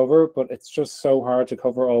want to cover, but it's just so hard to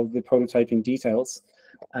cover all the prototyping details.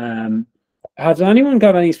 Has anyone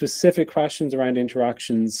got any specific questions around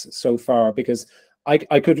interactions so far? Because I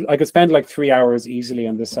could spend like 3 hours easily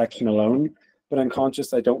on this section alone, but I'm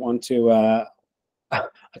conscious I don't want to I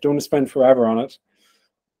don't want to spend forever on it.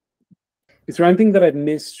 Is there anything that I've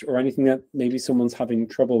missed, or anything that maybe someone's having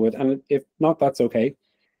trouble with? And if not, that's okay.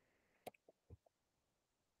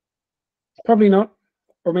 Probably not,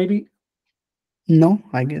 or maybe. No,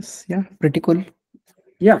 I guess, yeah, pretty cool.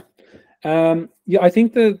 Yeah. Yeah, I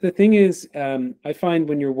think the thing is, I find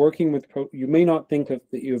when you're working with you may not think that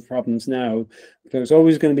you have problems now. There's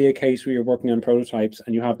always going to be a case where you're working on prototypes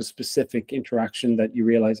and you have a specific interaction that you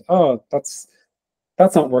realize, oh, that's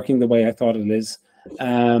not working the way I thought it is.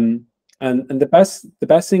 And the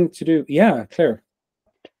best thing to do, yeah, Claire.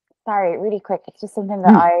 Sorry, really quick. It's just something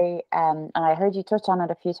that and I heard you touch on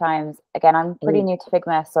it a few times. Again, I'm pretty new to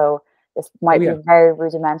Figma, so this might be a very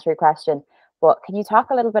rudimentary question. But can you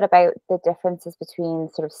talk a little bit about the differences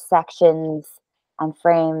between sort of sections and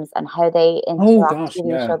frames and how they interact with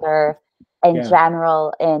each other in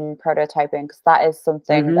general in prototyping? Because that is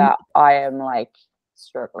something that I am like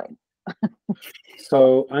struggling.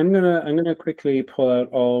 So I'm gonna quickly pull out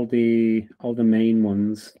all the main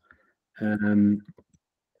ones.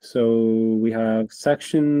 So we have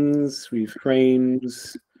sections, we have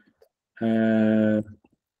frames, we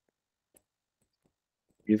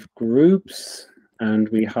have groups, and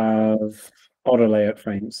we have auto layout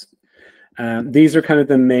frames. These are kind of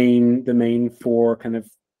the main four kind of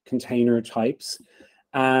container types,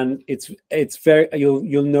 and it's very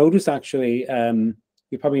you'll notice actually.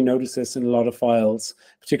 You probably notice this in a lot of files,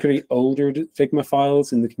 particularly older Figma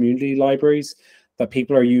files in the community libraries, that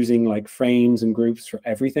people are using like frames and groups for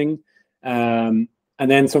everything. And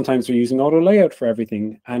then sometimes they're using auto layout for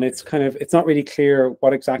everything. And it's not really clear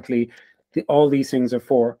what exactly all these things are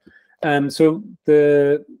for. So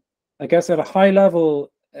I guess at a high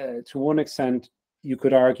level, to one extent, you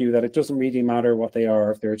could argue that it doesn't really matter what they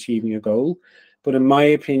are if they're achieving a goal. But in my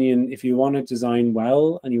opinion, if you want to design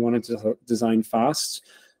well and you want to design fast,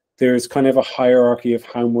 there's kind of a hierarchy of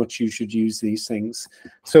how much you should use these things.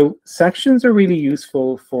 So sections are really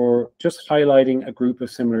useful for just highlighting a group of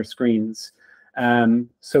similar screens.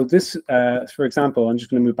 So this, for example, I'm just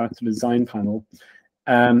going to move back to the design panel.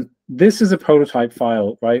 This is a prototype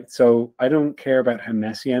file, right? So I don't care about how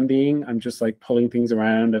messy I'm being. I'm just like pulling things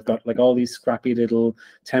around. I've got like all these scrappy little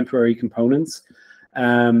temporary components.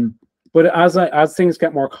 But as things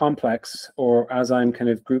get more complex, or as I'm kind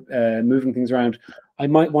of moving things around, I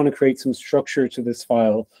might want to create some structure to this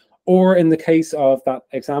file. Or in the case of that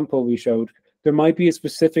example we showed, there might be a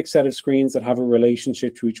specific set of screens that have a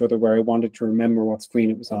relationship to each other where I wanted to remember what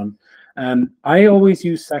screen it was on. I always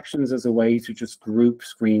use sections as a way to just group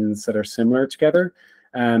screens that are similar together.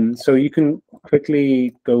 So you can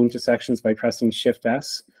quickly go into sections by pressing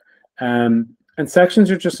Shift-S. And sections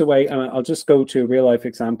are just a way, and I'll just go to a real life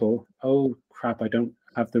example. Oh crap, I don't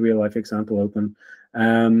have the real life example open.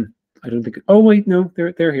 I don't think, oh wait, no,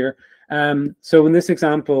 they're here. So in this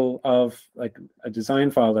example of like a design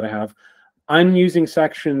file that I have, I'm using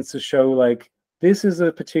sections to show like, this is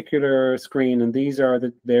a particular screen and these are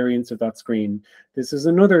the variants of that screen. This is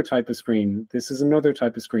another type of screen. This is another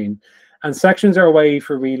type of screen. And sections are a way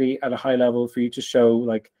for really at a high level for you to show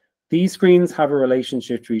like, these screens have a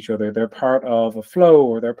relationship to each other. They're part of a flow,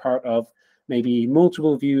 or they're part of maybe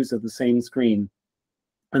multiple views of the same screen.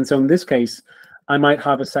 And so in this case, I might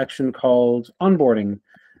have a section called onboarding,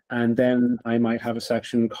 and then I might have a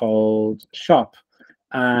section called shop.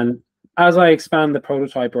 And as I expand the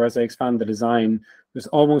prototype or as I expand the design, there's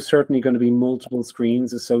almost certainly going to be multiple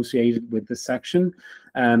screens associated with this section.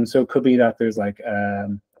 So it could be that there's like a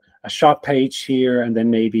shop page here, and then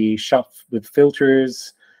maybe shop with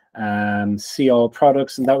filters, see all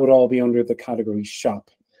products, and that would all be under the category shop.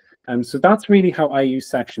 So that's really how I use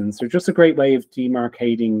sections. They're just a great way of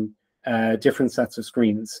demarcating different sets of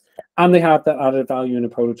screens. And they have that added value in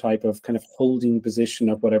a prototype of kind of holding position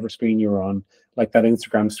of whatever screen you're on, like that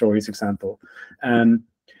Instagram stories example.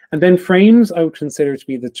 And then frames I would consider to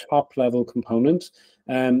be the top level component.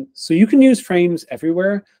 So you can use frames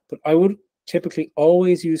everywhere, but I would typically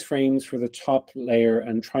always use frames for the top layer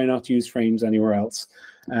and try not to use frames anywhere else.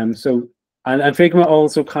 And Figma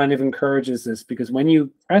also kind of encourages this, because when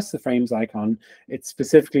you press the frames icon, it's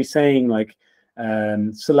specifically saying like,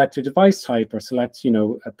 select a device type or select,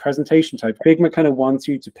 a presentation type. Figma kind of wants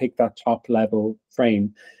you to pick that top level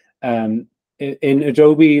frame. In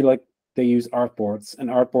Adobe, like they use artboards, and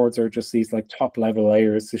artboards are just these like top level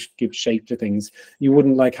layers to give shape to things. You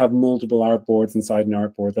wouldn't like have multiple artboards inside an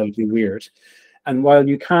artboard. That would be weird. And while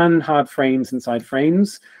you can have frames inside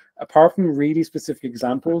frames, apart from really specific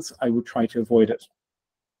examples, I would try to avoid it.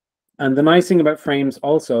 And the nice thing about frames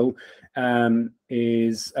also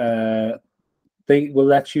is they will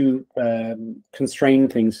let you constrain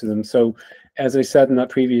things to them. So as I said in that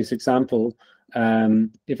previous example,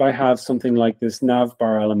 if I have something like this nav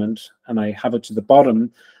bar element and I have it to the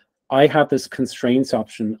bottom, I have this constraints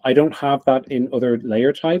option. I don't have that in other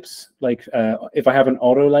layer types. Like if I have an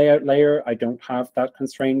auto layout layer, I don't have that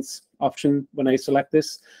constraints option when I select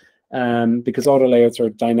this, because auto layouts are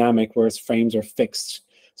dynamic, whereas frames are fixed.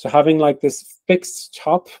 So having like this fixed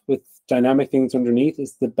top with dynamic things underneath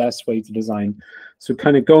is the best way to design. So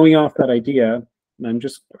kind of going off that idea, and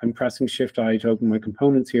I'm pressing Shift-I to open my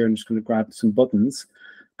components here. I'm just going to grab some buttons.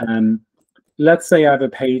 Let's say I have a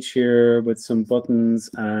page here with some buttons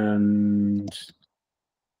and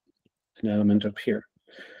an element up here.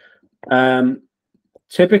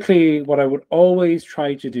 Typically, what I would always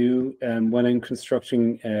try to do when I'm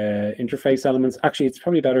constructing interface elements, actually, it's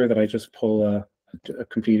probably better that I just pull a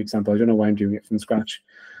complete example. I don't know why I'm doing it from scratch.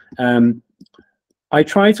 I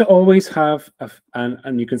try to always have,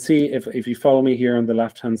 and you can see if you follow me here on the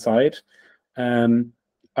left-hand side,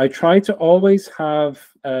 I try to always have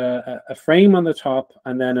a frame on the top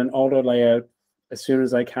and then an auto layout as soon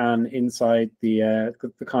as I can inside the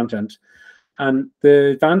content. And the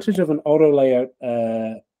advantage of an auto layout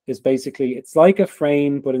is basically it's like a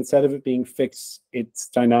frame, but instead of it being fixed, it's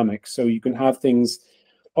dynamic. So you can have things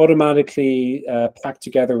automatically packed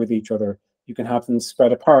together with each other. You can have them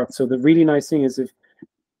spread apart. So the really nice thing is, if,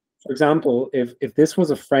 for example, if this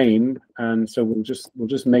was a frame, and so we'll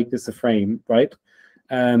just make this a frame, right?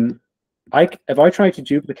 If I try to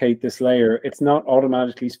duplicate this layer, it's not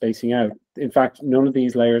automatically spacing out. In fact, none of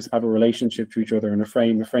these layers have a relationship to each other in a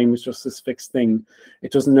frame. A frame is just this fixed thing.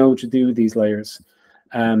 It doesn't know to do these layers.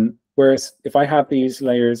 Whereas if I have these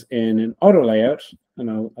layers in an auto layout, and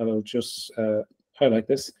I'll just highlight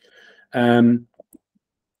this. An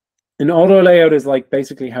auto layout is like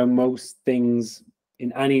basically how most things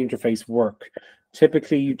in any interface work.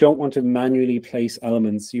 Typically, you don't want to manually place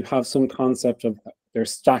elements. You have some concept of they're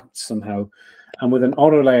stacked somehow. And with an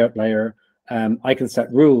auto layout layer, I can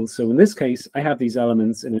set rules. So in this case, I have these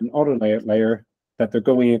elements in an auto layout layer that they're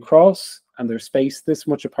going across and they're spaced this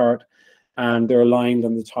much apart and they're aligned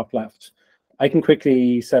on the top left. I can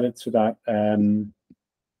quickly set it so that,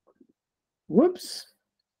 whoops.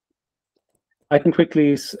 I can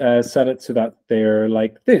quickly set it so that they're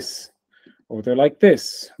like this, or they're like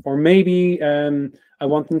this, or maybe I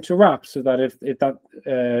want them to wrap so that if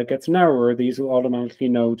that gets narrower, these will automatically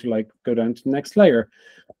know to like go down to the next layer.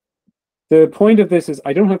 The point of this is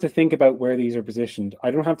I don't have to think about where these are positioned.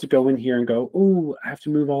 I don't have to go in here and go, oh, I have to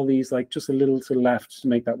move all these like just a little to the left to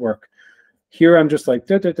make that work. Here I'm just like,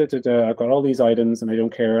 I've got all these items and I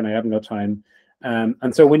don't care and I haven't got time.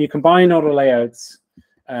 And so when you combine auto layouts,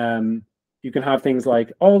 you can have things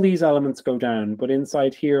like all these elements go down, but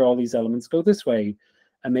inside here, all these elements go this way.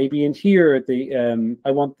 And maybe in here,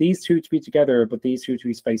 I want these two to be together, but these two to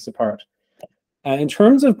be spaced apart. In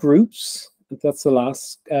terms of groups, that's the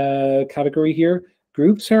last category here.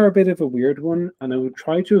 Groups are a bit of a weird one, and I would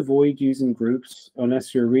try to avoid using groups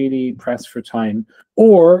unless you're really pressed for time,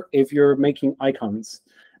 or if you're making icons.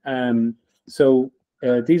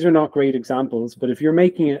 These are not great examples, but if you're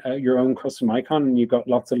making your own custom icon and you've got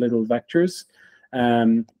lots of little vectors,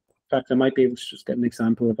 in fact, I might be able to just get an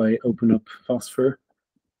example if I open up Phosphor.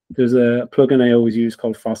 there's a plugin I always use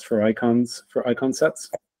called Phosphor Icons for icon sets.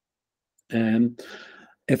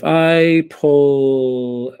 If I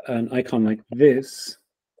pull an icon like this,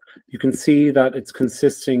 you can see that it's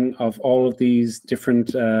consisting of all of these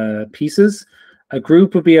different pieces. A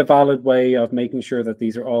group would be a valid way of making sure that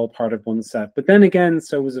these are all part of one set. But then again,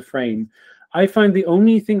 so is a frame. I find the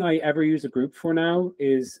only thing I ever use a group for now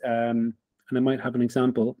is, and I might have an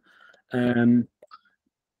example. In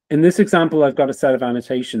this example, I've got a set of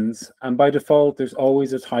annotations, and by default, there's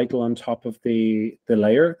always a title on top of the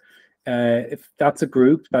layer. If that's a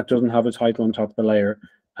group, that doesn't have a title on top of the layer.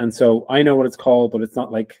 And so I know what it's called, but it's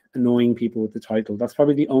not like annoying people with the title. That's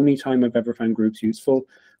probably the only time I've ever found groups useful.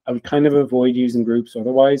 I would kind of avoid using groups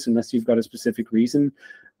otherwise, unless you've got a specific reason.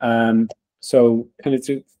 So kind of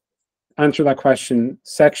to answer that question,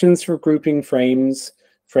 sections for grouping frames,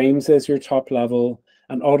 frames as your top level,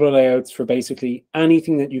 and auto layouts for basically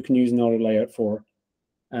anything that you can use an auto layout for.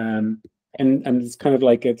 And it's kind of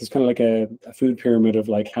like there's kind of like a food pyramid of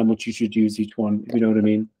like how much you should use each one, if you know what I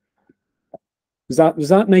mean. Does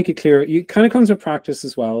that make it clear? It kind of comes with practice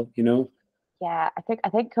as well, you know? Yeah, I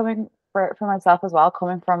think coming for myself as well,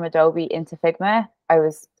 coming from Adobe into Figma, I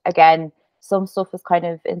was, again, some stuff was kind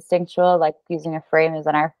of instinctual, like using a frame as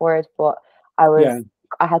an artboard, but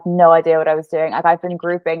I had no idea what I was doing. Like, I've been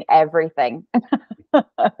grouping everything.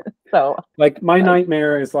 So like my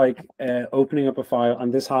nightmare is like opening up a file,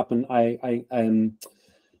 and this happened.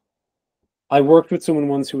 I worked with someone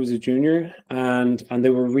once who was a junior, and they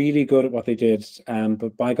were really good at what they did.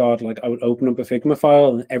 But by God, like I would open up a Figma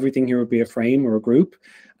file, and everything here would be a frame or a group,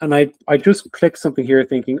 and I just click something here,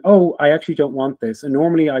 thinking, oh, I actually don't want this. And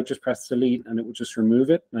normally I just press delete, and it would just remove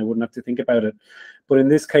it, and I wouldn't have to think about it. But in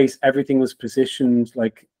this case, everything was positioned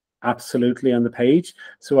like absolutely on the page.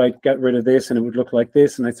 So I'd get rid of this, and it would look like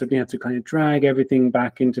this, and I suddenly have to kind of drag everything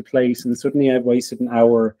back into place, and suddenly I've wasted an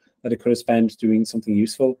hour that I could have spent doing something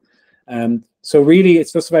useful. So really,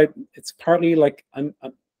 it's just about, it's partly like,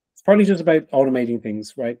 it's partly just about automating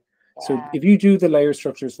things, right? Yeah. So if you do the layer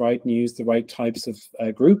structures right and use the right types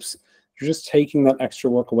of groups, you're just taking that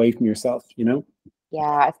extra work away from yourself, you know?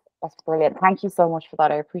 Yeah, that's brilliant. Thank you so much for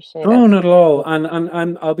that. I appreciate it. Oh, not at all.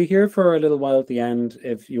 And I'll be here for a little while at the end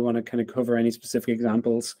if you want to kind of cover any specific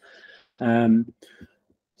examples.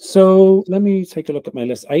 So let me take a look at my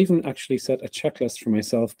list. I even actually set a checklist for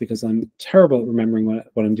myself because I'm terrible at remembering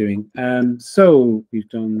what I'm doing. So we've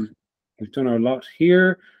done our lot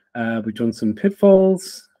here. We've done some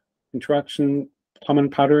pitfalls, interaction, common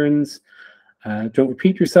patterns. Don't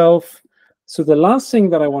repeat yourself. So the last thing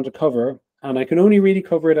that I want to cover, and I can only really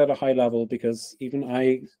cover it at a high level because even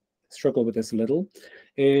I struggle with this a little,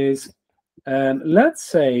 is let's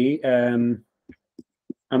say, and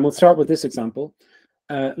we'll start with this example.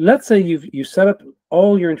 Let's say you've set up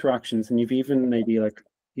all your interactions, and you've even maybe like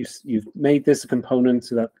you've made this a component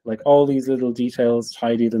so that like all these little details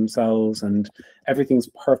tidy themselves and everything's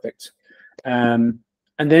perfect. And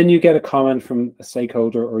then you get a comment from a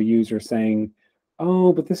stakeholder or user saying,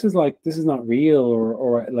 "Oh, but this is not real,"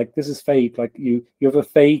 or like this is fake. Like you have a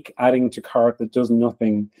fake adding to cart that does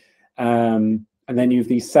nothing. And then you have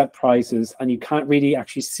these set prices, and you can't really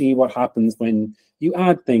actually see what happens when you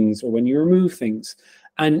add things or when you remove things.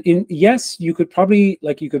 And yes, you could probably,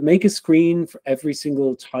 like, you could make a screen for every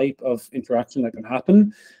single type of interaction that can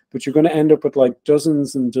happen, but you're going to end up with like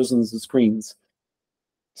dozens and dozens of screens.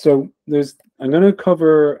 So I'm going to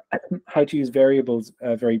cover how to use variables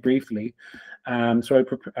very briefly. So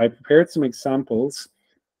I prepared some examples.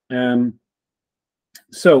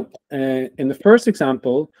 So in the first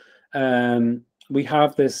example, we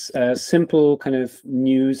have this simple kind of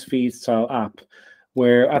news feed style app,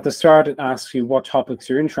 where at the start it asks you what topics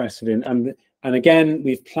you're interested in. And again,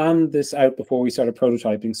 we've planned this out before we started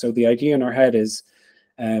prototyping. So the idea in our head is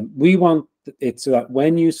we want it so that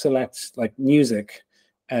when you select like music,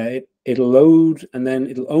 it'll load, and then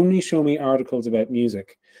it'll only show me articles about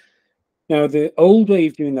music. Now, the old way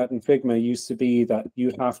of doing that in Figma used to be that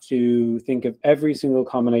you'd have to think of every single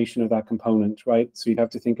combination of that component, right? So you'd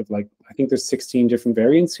have to think of like, I think there's 16 different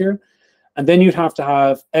variants here. And then you'd have to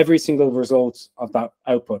have every single result of that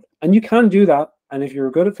output. And you can do that. And if you're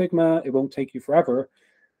good at Figma, it won't take you forever.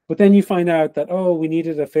 But then you find out that, oh, we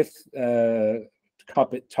needed a fifth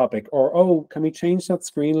topic, or, oh, can we change that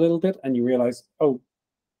screen a little bit? And you realize, oh,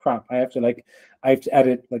 crap, I have to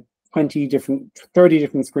edit like 20 different, 30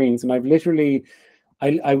 different screens. And I've literally,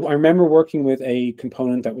 I remember working with a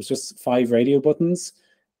component that was just 5 radio buttons,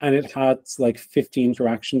 and it had like 50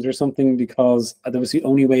 interactions or something, because that was the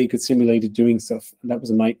only way you could simulate it doing stuff. And that was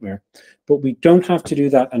a nightmare. But we don't have to do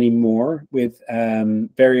that anymore with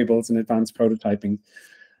variables and advanced prototyping.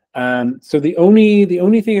 So the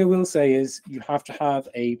only thing I will say is you have to have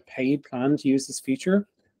a paid plan to use this feature.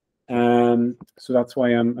 So that's why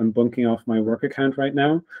I'm bunking off my work account right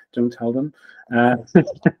now. Don't tell them.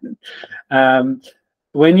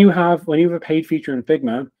 When you have a paid feature in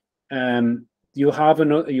Figma, you'll have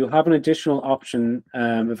an additional option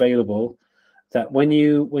available that when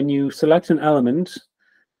you select an element,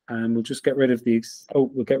 we'll just get rid of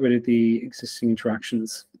the existing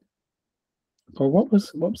interactions. Or what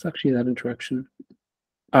was actually that interaction?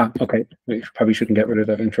 Okay, we probably shouldn't get rid of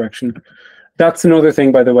that interaction. That's another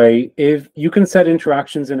thing, by the way. If you can set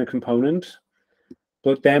interactions in a component,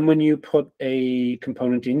 but then when you put a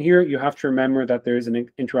component in here, you have to remember that there is an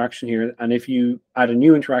interaction here. And if you add a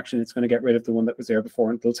new interaction, it's going to get rid of the one that was there before.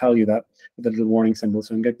 And it'll tell you that with the little warning symbol.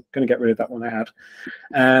 So I'm going to get rid of that one I had.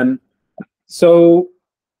 So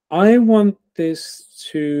I want this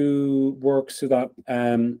to work so that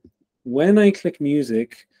when I click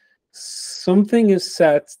music, something is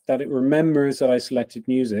set that it remembers that I selected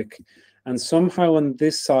music. And somehow on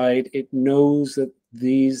this side, it knows that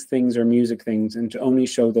these things are music things and to only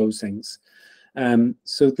show those things.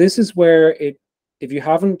 So this is where if you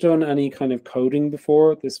haven't done any kind of coding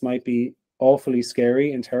before, this might be awfully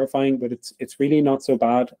scary and terrifying, but it's really not so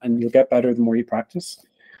bad, and you'll get better the more you practice.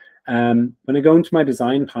 When I go into my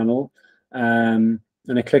design panel and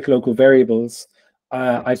I click local variables,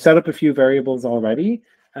 I've set up a few variables already.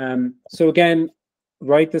 So again,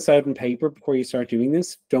 write this out on paper before you start doing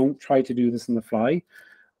this. Don't try to do this on the fly.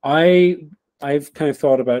 I've kind of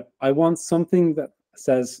thought about, I want something that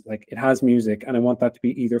says like it has music, and I want that to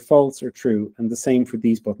be either false or true, and the same for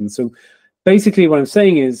these buttons. So basically what I'm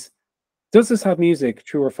saying is, does this have music,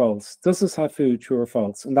 true or false? Does this have food, true or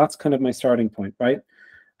false? And that's kind of my starting point, right?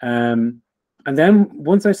 And then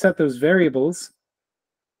once I set those variables,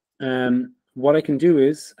 what I can do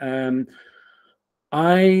is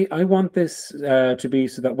I want this to be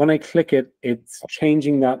so that when I click it, it's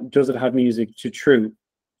changing that does it have music to true.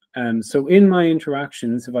 So in my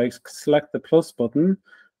interactions, if I select the plus button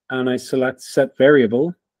and I select set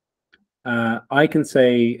variable, I can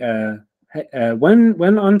say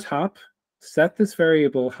when on top, set this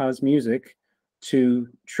variable has music to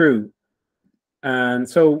true. And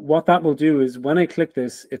so what that will do is when I click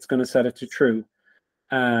this, it's going to set it to true.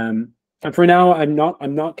 And for now, I'm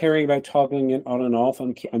not caring about toggling it on and off.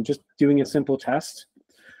 I'm just doing a simple test.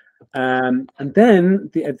 And then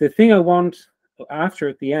the thing I want after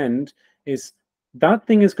at the end is that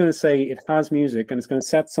thing is going to say it has music, and it's going to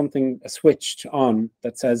set a switch on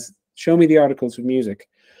that says show me the articles with music.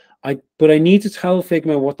 But I need to tell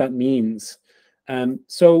Figma what that means.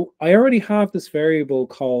 So I already have this variable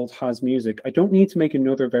called has music. I don't need to make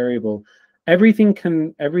another variable. Everything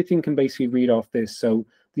can basically read off this. So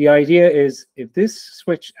the idea is if this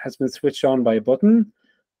switch has been switched on by a button,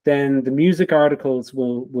 then the music articles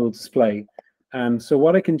will display. So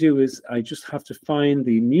what I can do is I just have to find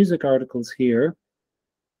the music articles here.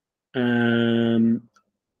 Oh,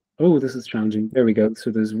 this is challenging. There we go.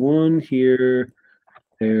 So there's one here,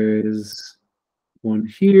 there's one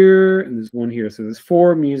here, and there's one here. So there's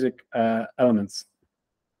 4 music elements.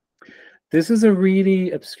 This is a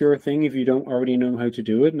really obscure thing if you don't already know how to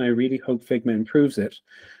do it, and I really hope Figma improves it.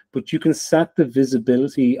 But you can set the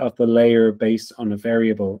visibility of the layer based on a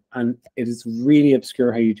variable, and it is really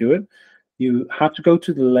obscure how you do it. You have to go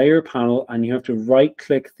to the layer panel and you have to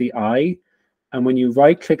right-click the eye. And when you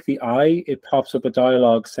right-click the eye, it pops up a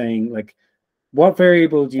dialog saying, like, what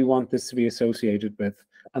variable do you want this to be associated with?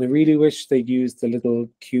 And I really wish they'd use the little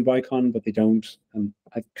cube icon, but they don't. And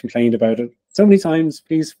I've complained about it so many times.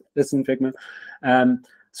 Please listen, Figma.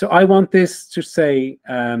 So I want this to say,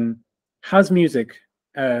 has music,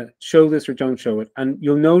 show this or don't show it. And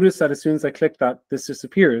you'll notice that as soon as I click that, this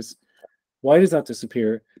disappears. Why does that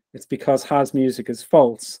disappear? It's because has music is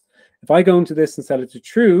false. If I go into this and set it to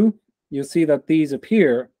true, you'll see that these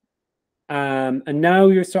appear. And now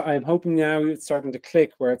I'm hoping now it's starting to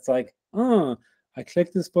click where it's like, oh, I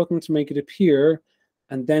click this button to make it appear,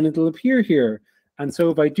 and then it'll appear here. And so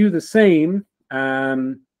if I do the same,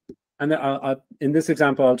 and in this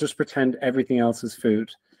example, I'll just pretend everything else is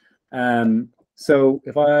food. So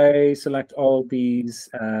if I select all these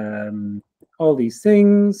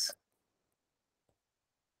things,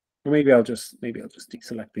 or maybe I'll just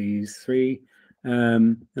deselect these 3,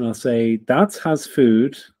 and I'll say that has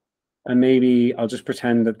food, and maybe I'll just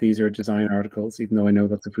pretend that these are design articles, even though I know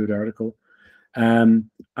that's a food article. And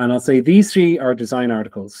I'll say these 3 are design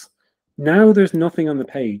articles. Now there's nothing on the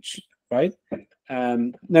page, right?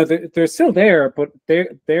 Now they're still there, but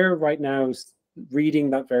they're right now reading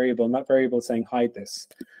that variable, and that variable is saying hide this.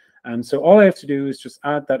 So all I have to do is just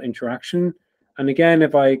add that interaction, And again,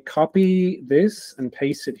 if I copy this and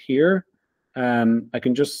paste it here, I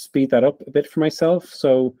can just speed that up a bit for myself.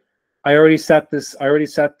 So I already set this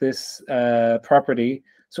property.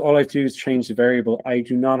 So all I have to do is change the variable. I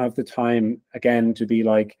do not have the time, again, to be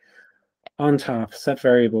like, on top, set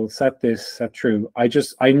variable, set this, set true.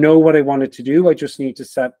 I know what I want it to do. I just need to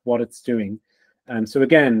set what it's doing. And so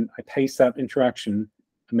again, I paste that interaction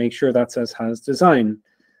and make sure that says has design.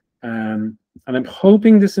 And I'm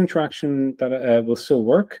hoping this interaction that will still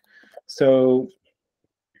work. So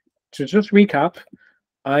to just recap,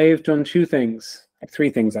 I've done three things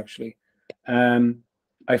actually.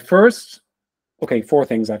 Four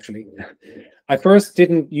things actually. I first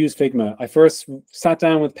didn't use Figma. I first sat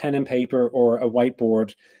down with pen and paper or a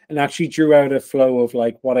whiteboard and actually drew out a flow of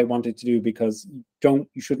like what I wanted to do, because you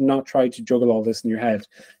should not try to juggle all this in your head.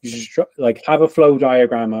 You should like have a flow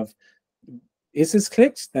diagram of, is this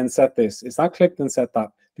clicked? Then set this. Is that clicked? Then set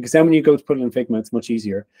that. Because then when you go to put it in Figma, it's much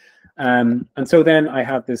easier. And so then I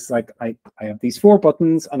have this, like, I have these 4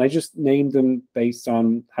 buttons, and I just named them based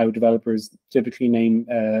on how developers typically name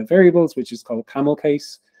variables, which is called camel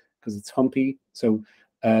case, because it's humpy. So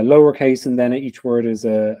lowercase, and then each word is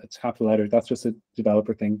a capital letter. That's just a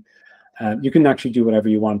developer thing. You can actually do whatever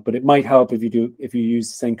you want, but it might help if you use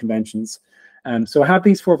the same conventions. So I have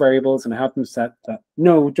these 4 variables, and I have them set that,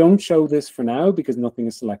 no, don't show this for now because nothing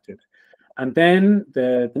is selected. And then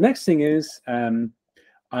the next thing is, I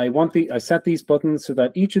set these buttons so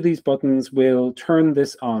that each of these buttons will turn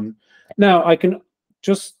this on. Now I can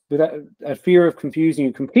just, without a fear of confusing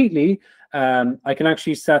you completely, I can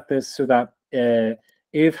actually set this so that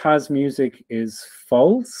if has music is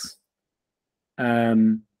false,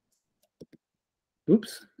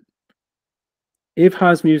 if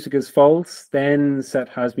has music is false, then set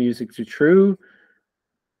has music to true,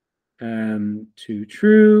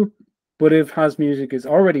 But if has music is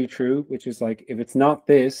already true, which is like, if it's not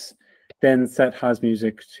this, then set has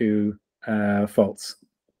music to false.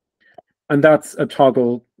 And that's a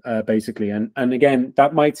toggle, basically. And again,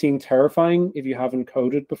 that might seem terrifying if you haven't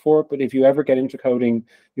coded before, but if you ever get into coding,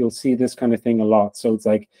 you'll see this kind of thing a lot. So it's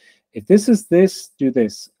like, if this is this, do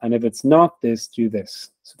this. And if it's not this, do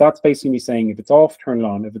this. So that's basically saying, if it's off, turn it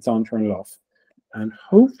on. If it's on, turn it off. And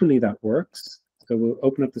hopefully that works. So we'll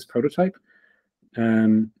open up this prototype.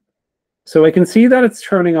 So I can see that it's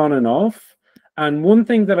turning on and off. And one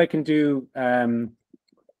thing that I can do,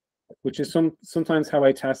 which is sometimes how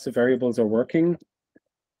I test if variables are working,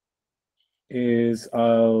 is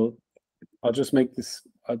I'll just make this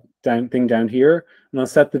thing down here, and I'll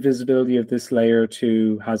set the visibility of this layer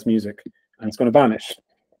to has music, and it's going to vanish.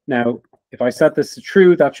 Now, if I set this to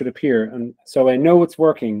true, that should appear, and so I know it's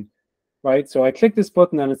working, right? So I click this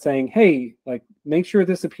button, and it's saying, hey, like, make sure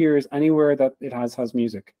this appears anywhere that it has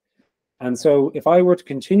music. And so if I were to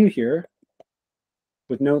continue here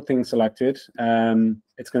with no thing selected,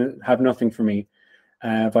 it's going to have nothing for me.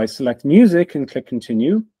 If I select music and click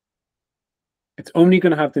continue, it's only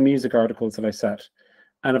going to have the music articles that I set.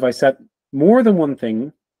 And if I set more than one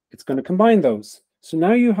thing, it's going to combine those. So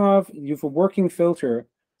now you have a working filter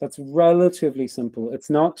that's relatively simple.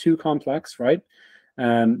 It's not too complex, right?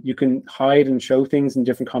 You can hide and show things in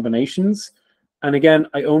different combinations. And again,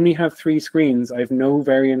 I only have 3 screens. I have no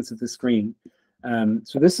variants of the screen.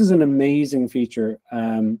 So this is an amazing feature.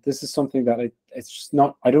 This is something that it's just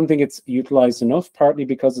not, I don't think it's utilized enough, partly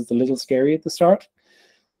because it's a little scary at the start.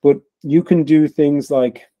 But you can do things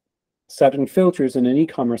like setting filters in an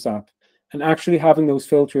e-commerce app and actually having those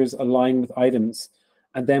filters align with items.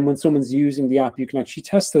 And then when someone's using the app, you can actually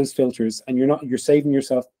test those filters, and you're saving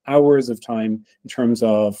yourself hours of time in terms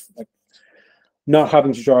of like not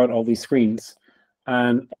having to draw out all these screens.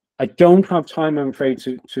 And I don't have time, I'm afraid,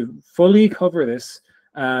 to fully cover this,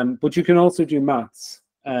 but you can also do maths.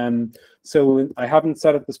 So I haven't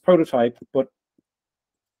set up this prototype, but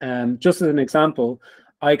just as an example,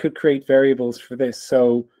 I could create variables for this.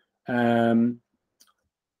 So I'll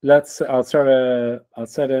set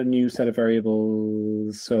a new set of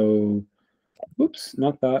variables. So, oops,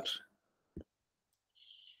 not that.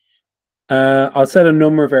 I'll set a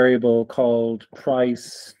number variable called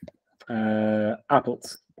price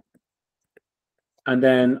apples. And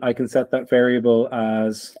then I can set that variable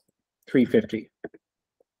as 350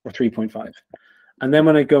 or 3.5. And then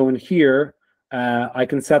when I go in here, I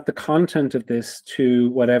can set the content of this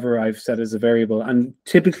to whatever I've set as a variable. And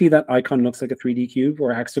typically that icon looks like a 3D cube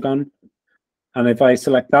or a hexagon. And if I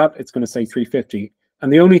select that, it's going to say 350.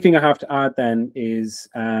 And the only thing I have to add then is,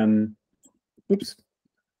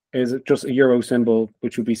 is just a euro symbol,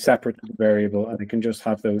 which would be separate to the variable. And I can just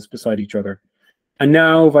have those beside each other. And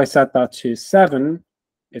now if I set that to 7,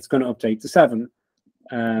 it's going to update to 7.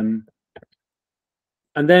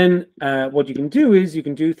 And then what you can do is you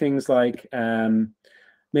can do things like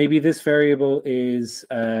maybe this variable is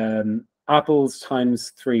apples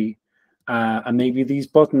times 3. And maybe these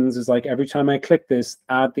buttons is like every time I click this,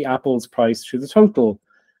 add the apples price to the total.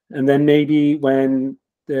 And then maybe when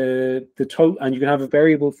the total, and you can have a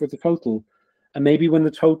variable for the total. And maybe when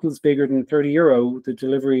the total is bigger than €30, the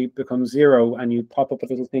delivery becomes 0, and you pop up a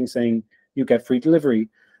little thing saying you get free delivery.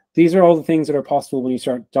 These are all the things that are possible when you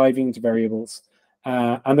start diving into variables.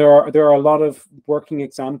 And there are a lot of working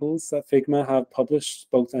examples that Figma have published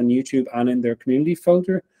both on YouTube and in their community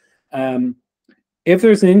folder. If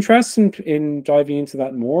there's an interest in diving into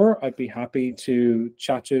that more, I'd be happy to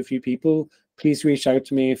chat to a few people. Please reach out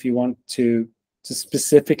to me if you want to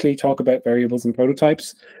specifically talk about variables and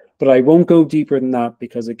prototypes. But I won't go deeper than that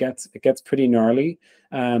because it gets pretty gnarly.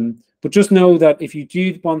 But just know that if you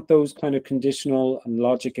do want those kind of conditional and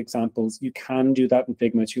logic examples, you can do that in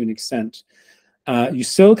Figma to an extent. You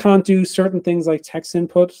still can't do certain things like text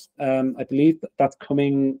input. I believe that's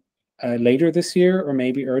coming later this year or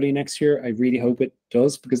maybe early next year. I really hope it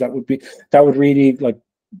does, because that would really like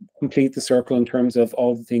complete the circle in terms of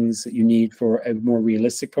all the things that you need for a more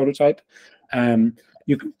realistic prototype.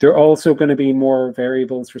 There are also going to be more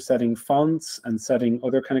variables for setting fonts and setting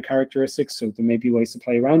other kind of characteristics, so there may be ways to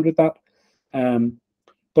play around with that.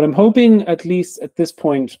 But I'm hoping, at least at this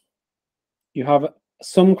point, you have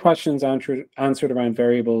some questions answered around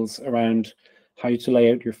variables, around how to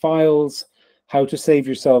lay out your files, how to save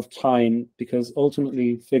yourself time, because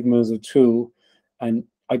ultimately Figma is a tool, and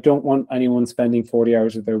I don't want anyone spending 40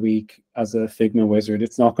 hours of their week as a Figma wizard.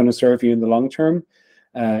 It's not going to serve you in the long term.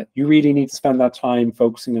 You really need to spend that time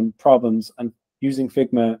focusing on problems and using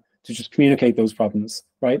Figma to just communicate those problems,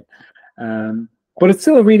 right? But it's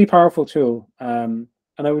still a really powerful tool. And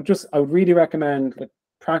I would really recommend, like,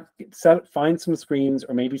 find some screens,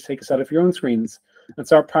 or maybe take a set of your own screens and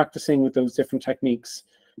start practicing with those different techniques.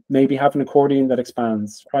 Maybe have an accordion that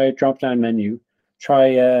expands, try a drop-down menu, try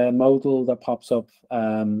a modal that pops up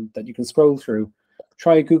that you can scroll through,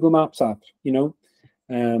 try a Google Maps app, you know,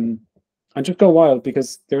 and just go wild,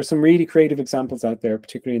 because there are some really creative examples out there,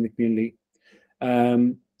 particularly in the community.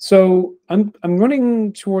 So I'm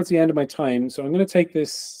running towards the end of my time, so I'm going to take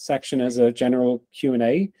this section as a general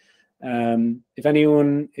Q&A. If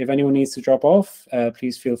anyone needs to drop off,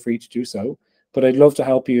 please feel free to do so. But I'd love to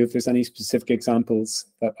help you if there's any specific examples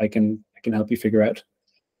that I can help you figure out.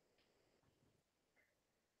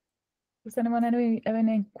 Does anyone have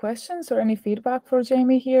any questions or any feedback for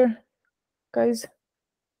Jamie here, guys?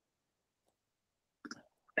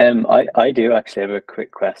 I do actually have a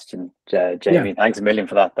quick question, Jamie. Yeah. Thanks a million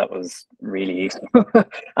for that. That was really useful.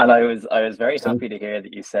 And I was very happy to hear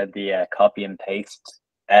that you said the copy and paste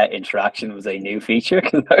interaction was a new feature,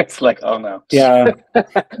 because I was like, oh no. Yeah.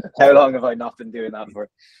 How long have I not been doing that for?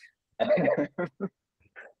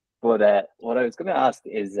 But what I was going to ask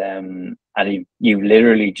is, and you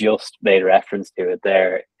literally just made reference to it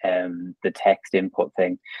there, the text input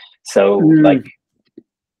thing. So like,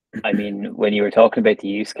 I mean, when you were talking about the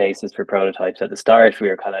use cases for prototypes at the start, we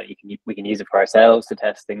were kind of, we can use it for ourselves to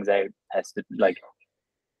test things out, test it, like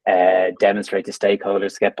demonstrate to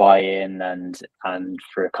stakeholders to get buy-in, and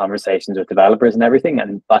for conversations with developers and everything.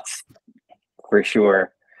 And that's for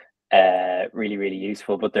sure really, really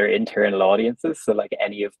useful. But they're internal audiences, so like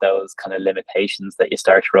any of those kind of limitations that you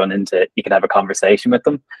start to run into, you can have a conversation with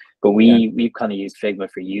them. But we've kind of used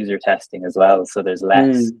Figma for user testing as well, so there's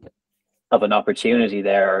less of an opportunity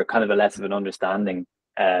there, or kind of a less of an understanding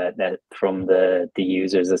that from the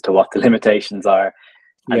users as to what the limitations are.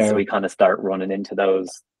 And so we kind of start running into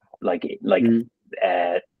those,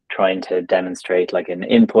 trying to demonstrate like an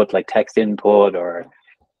input, like text input or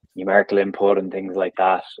numerical input and things like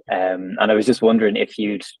that. And I was just wondering if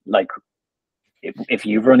you'd like, if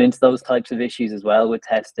you've run into those types of issues as well with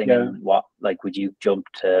testing, and what, like, would you jump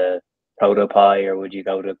to ProtoPie, or would you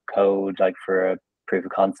go to code like for a proof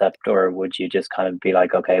of concept, or would you just kind of be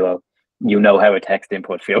like, okay, well, you know how a text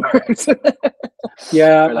input field works?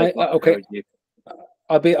 Yeah, like, okay.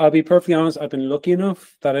 I'll be perfectly honest. I've been lucky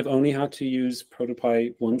enough that I've only had to use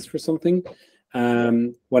ProtoPie once for something.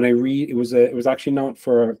 When it was actually not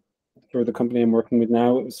for the company I'm working with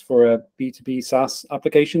now. It was for a B2B SaaS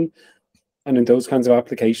application, and in those kinds of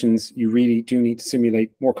applications, you really do need to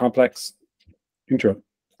simulate more complex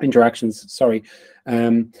interactions. Sorry,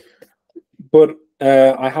 but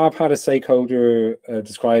I have had a stakeholder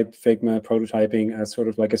describe Figma prototyping as sort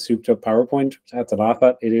of like a souped-up PowerPoint, which I had to laugh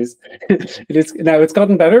at. It is. It is. Now it's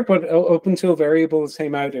gotten better, but up until variables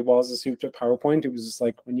came out, it was a souped-up PowerPoint. It was just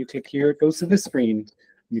like, when you click here, it goes to this screen.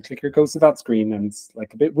 When you click here, it goes to that screen, and it's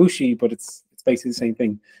like a bit whooshy, but it's basically the same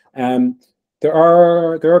thing. there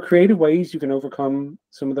are creative ways you can overcome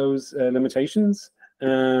some of those limitations.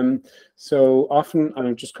 So often, and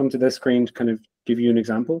I've just come to this screen to kind of give you an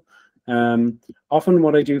example. Often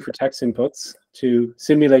what I do for text inputs to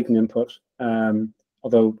simulate an input,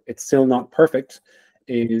 although it's still not perfect,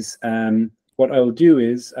 is what I'll do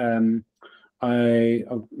is, I'm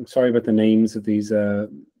sorry about the names of these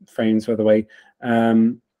frames, by the way.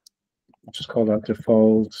 I'll just call that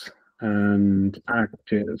default and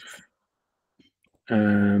active.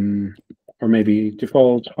 Or maybe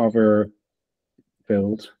default, hover,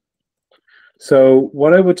 build. So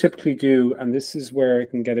what I would typically do, and this is where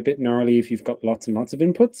it can get a bit gnarly if you've got lots and lots of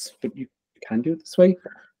inputs, but you can do it this way,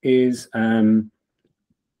 is I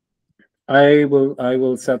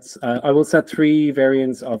will set 3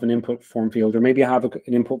 variants of an input form field, or maybe I have an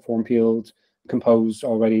input form field composed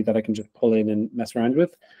already that I can just pull in and mess around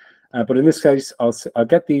with. But in this case, I'll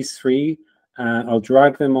get these 3, I'll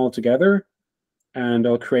drag them all together, and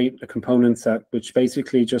I'll create a component set, which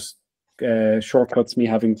basically just shortcuts me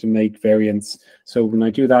having to make variants. So when I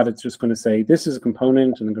do that, it's just going to say this is a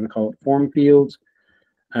component, and I'm going to call it form field,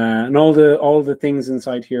 and all the things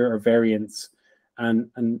inside here are variants,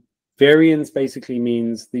 and variants basically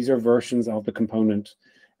means these are versions of the component.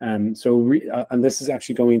 And this is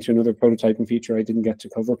actually going to another prototyping feature I didn't get to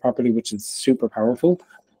cover properly, which is super powerful,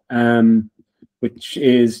 which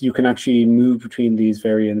is you can actually move between these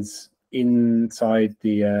variants inside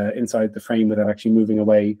the frame without actually moving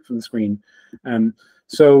away from the screen.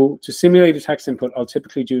 So to simulate a text input, I'll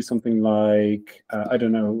typically do something like, I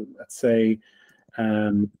don't know, let's say,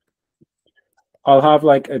 I'll have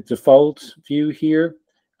like a default view here,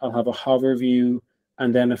 I'll have a hover view,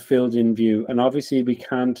 and then a filled in view. And obviously we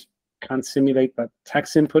can't simulate that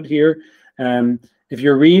text input here. If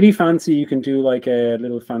you're really fancy, you can do like a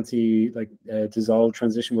little fancy like dissolve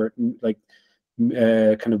transition where it like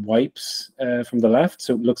kind of wipes from the left,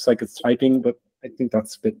 so it looks like it's typing, but I think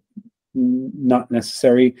that's a bit not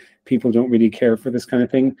necessary. People don't really care for this kind of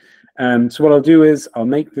thing. So what I'll do is I'll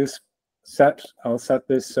make this set. I'll set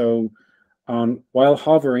this so while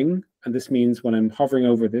hovering, and this means when I'm hovering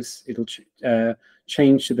over this, it'll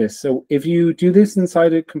change to this. So if you do this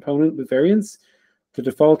inside a component with variants, the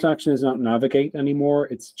default action is not navigate anymore,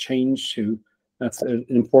 it's change to. That's an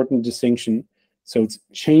important distinction. So it's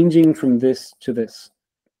changing from this to this.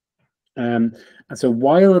 And so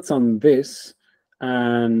while it's on this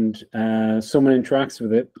and someone interacts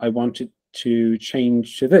with it, I want it to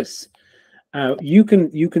change to this. You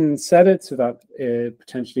can set it so that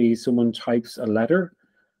potentially someone types a letter.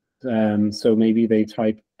 So maybe they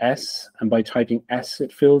type S, and by typing S,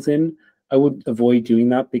 it fills in. I would avoid doing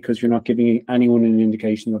that because you're not giving anyone an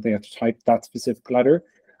indication that they have to type that specific letter.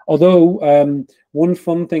 Although one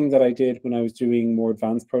fun thing that I did when I was doing more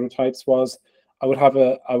advanced prototypes was I would have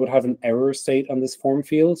an error state on this form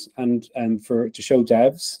field, and to show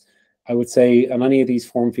devs, I would say on any of these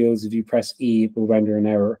form fields, if you press E, it will render an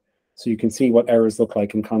error, so you can see what errors look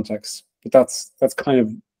like in context. But that's kind of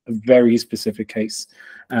a very specific case.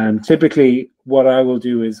 Typically, what I will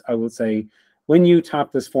do is I will say, when you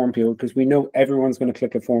tap this form field, because we know everyone's going to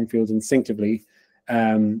click a form field instinctively,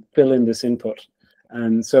 fill in this input.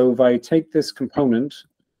 And so if I take this component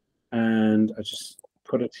and I just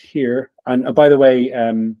put it here, and by the way,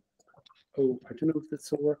 oh, I don't know if this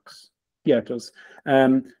still works. Yeah, it does.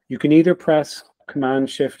 You can either press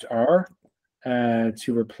Command-Shift-R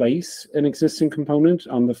to replace an existing component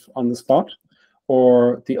on the spot,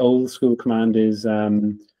 or the old school command is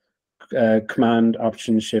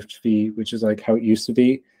Command-Option-Shift-V, which is like how it used to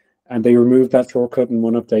be. And they removed that shortcut in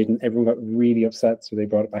one update, and everyone got really upset, so they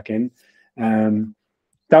brought it back in.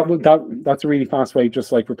 That's a really fast way,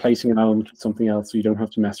 just like replacing an element with something else, so you don't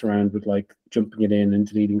have to mess around with like jumping it in and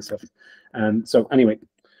deleting stuff. So anyway,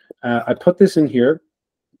 I put this in here.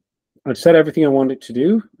 I've set everything I want it to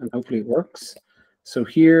do, and hopefully it works. So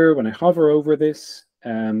here, when I hover over this,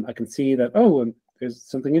 I can see that, oh, there's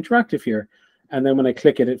something interactive here. And then when I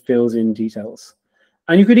click it, it fills in details.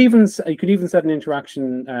 And you could even set an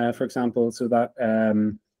interaction, for example, so that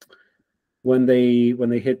when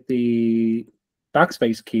they hit the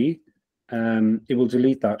backspace key, it will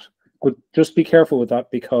delete that. But just be careful with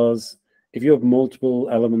that, because if you have multiple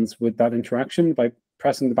elements with that interaction, by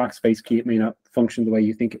pressing the backspace key, it may not function the way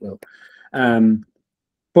you think it will.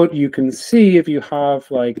 But you can see if you have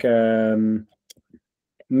like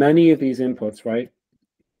many of these inputs, right?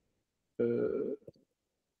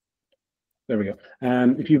 There we go.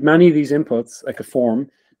 If you have many of these inputs, like a form,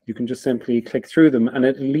 you can just simply click through them, and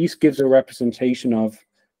it at least gives a representation of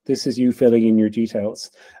this is you filling in your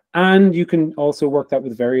details. And you can also work that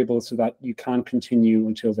with variables so that you can continue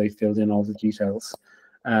until they filled in all the details.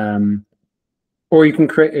 Or you can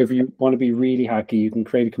create, if you want to be really hacky, you can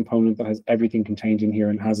create a component that has everything contained in here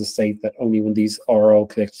and has a state that only when these are all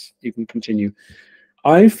clicked, you can continue.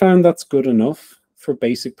 I found that's good enough for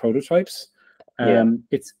basic prototypes.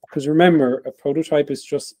 It's because remember, a prototype is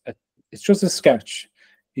just a sketch.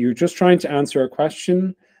 You're just trying to answer a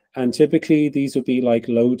question, and typically these would be like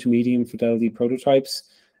low to medium fidelity prototypes.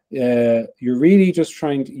 You're really just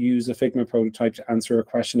trying to use a Figma prototype to answer a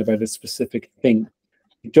question about a specific thing.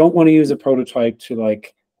 You don't want to use a prototype to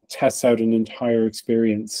like test out an entire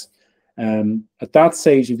experience. At that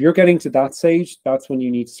stage, if you're getting to that stage, that's when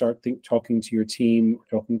you need to start talking to your team,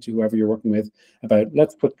 talking to whoever you're working with about,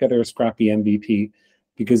 let's put together a scrappy MVP,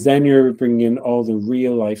 because then you're bringing in all the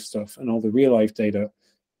real life stuff and all the real life data,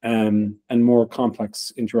 and more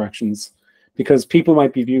complex interactions, because people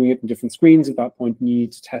might be viewing it in different screens at that point, and you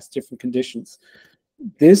need to test different conditions.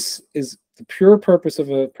 This is the pure purpose of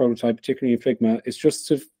a prototype, particularly in Figma, is just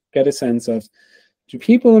to get a sense of, do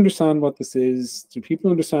people understand what this is? Do people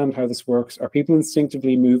understand how this works? Are people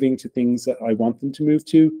instinctively moving to things that I want them to move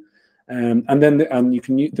to? And then you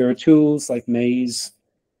can there are tools like Maze,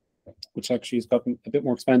 which actually has gotten a bit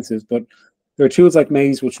more expensive, but there are tools like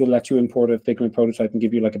Maze which will let you import a Figma prototype and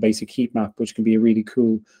give you like a basic heat map, which can be a really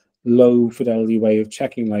cool low fidelity way of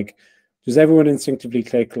checking, like, does everyone instinctively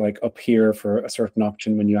click like up here for a certain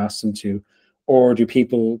option when you ask them to, or do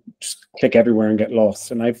people just click everywhere and get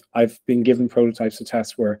lost? And I've been given prototypes to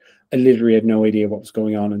test where I literally had no idea what was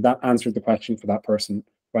going on, and that answered the question for that person,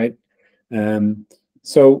 right?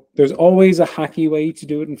 So there's always a hacky way to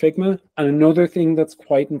do it in Figma. And another thing that's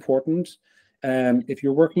quite important, if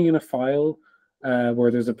you're working in a file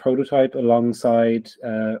where there's a prototype alongside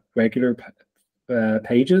regular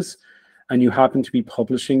pages, and you happen to be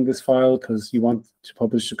publishing this file because you want to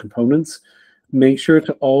publish the components, make sure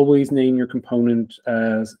to always name your component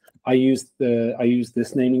as, I use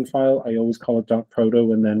this naming file. I always call it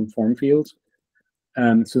 .proto and then form field.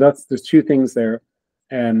 So there's two things there.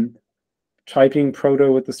 Typing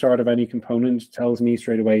proto at the start of any component tells me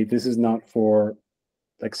straight away, this is not for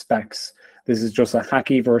like specs. This is just a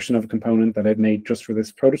hacky version of a component that I've made just for this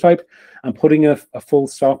prototype. And putting a full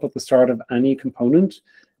stop at the start of any component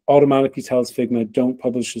automatically tells Figma, don't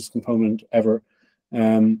publish this component ever.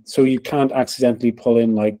 So you can't accidentally pull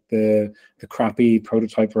in like the crappy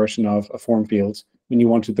prototype version of a form field when you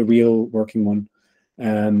wanted the real working one.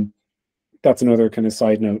 That's another kind of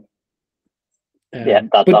side note. Yeah,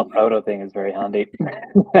 that proto thing is very handy.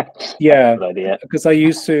 Yeah, because I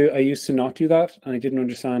used to not do that, and I didn't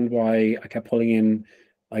understand why I kept pulling in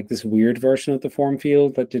like this weird version of the form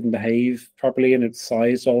field that didn't behave properly and it's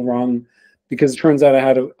sized all wrong. Because it turns out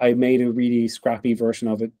I made a really scrappy version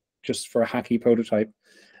of it just for a hacky prototype.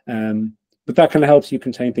 But that kind of helps you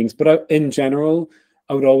contain things. But in general,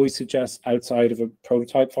 I would always suggest, outside of a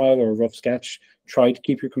prototype file or a rough sketch, try to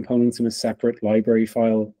keep your components in a separate library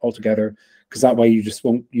file altogether, because that way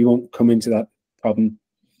you won't come into that problem.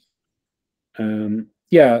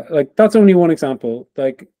 Yeah, like that's only one example.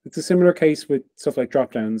 Like it's a similar case with stuff like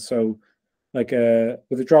dropdowns. So like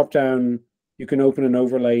with a dropdown, you can open an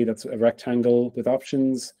overlay that's a rectangle with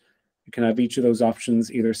options. You can have each of those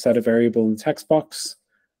options either set a variable in the text box,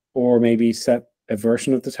 or maybe set a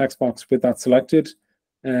version of the text box with that selected.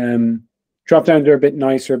 Dropdowns are a bit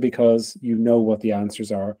nicer because you know what the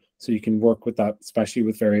answers are, so you can work with that, especially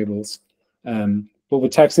with variables. But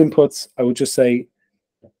with text inputs, I would just say,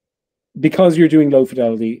 because you're doing low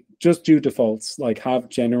fidelity, just do defaults, like have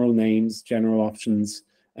general names, general options,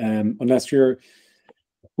 unless you're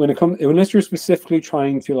specifically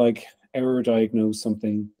trying to like error diagnose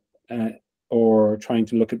something, or trying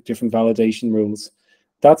to look at different validation rules.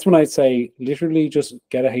 That's when I'd say literally just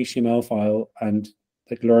get a HTML file and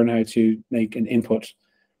like learn how to make an input,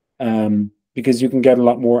 because you can get a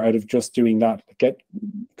lot more out of just doing that.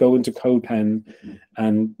 Go into CodePen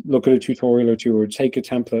and look at a tutorial or two, or take a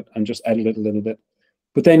template and just edit it a little bit.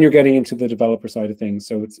 But then you're getting into the developer side of things,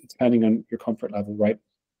 so it's depending on your comfort level, right?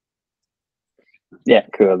 Yeah,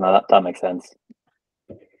 cool. No, that makes sense.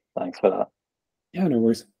 Thanks for that. Yeah, no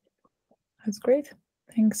worries. That's great.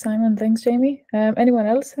 Thanks, Simon. Thanks, Jamie. Anyone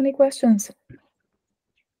else? Any questions?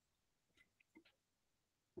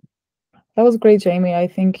 That was great, Jamie. I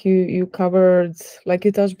think you covered, like,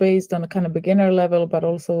 you touched based on a kind of beginner level, but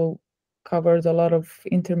also covered a lot of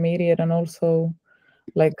intermediate and also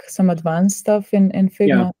like some advanced stuff in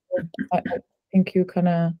Figma. Yeah. I think you kind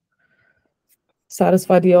of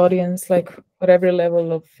satisfy the audience, like with every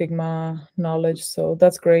level of Figma knowledge. So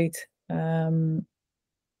that's great.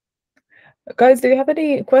 Guys, do you have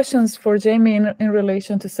any questions for Jamie in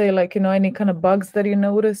relation to, say, like, any kind of bugs that you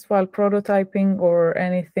noticed while prototyping, or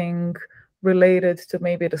anything related to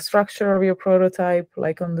maybe the structure of your prototype,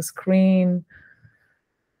 like on the screen.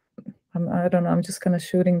 I don't know, I'm just kind of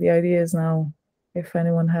shooting the ideas now, if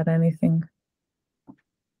anyone had anything.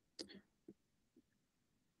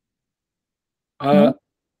 Well,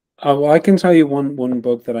 I can tell you one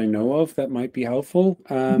book that I know of that might be helpful.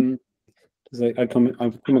 Because I've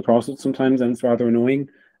come across it sometimes, and it's rather annoying.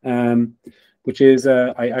 Which is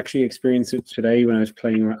I actually experienced it today when I was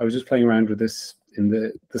playing. I was just playing around with this in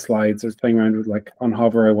the slides. I was playing around with, like, on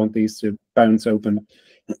hover, I want these to bounce open,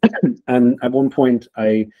 and at one point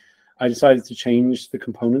I decided to change the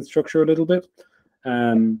component structure a little bit.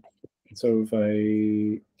 So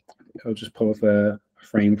if I'll just pull up a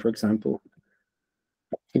frame, for example.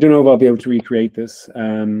 I don't know if I'll be able to recreate this,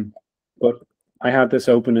 but I had this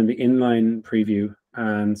open in the inline preview,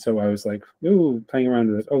 and so I was like, "Ooh, playing around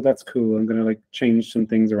with it. Oh, that's cool. I'm gonna, like, change some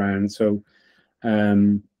things around." So,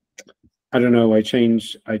 I don't know. I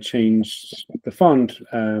changed the font,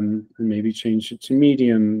 and maybe changed it to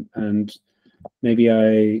medium, and maybe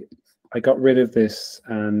I got rid of this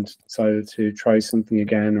and decided to try something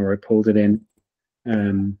again, or I pulled it in.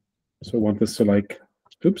 So I want this to, like,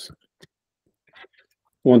 oops.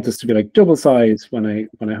 Want this to be like double size when I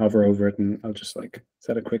hover over it, and I'll just, like,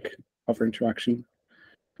 set a quick hover interaction.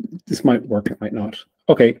 This might work, it might not.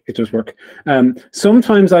 Okay, it does work.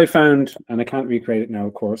 Sometimes I found, and I can't recreate it now,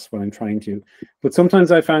 of course, when I'm trying to, but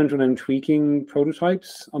sometimes I found when I'm tweaking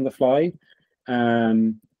prototypes on the fly,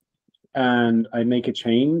 and I make a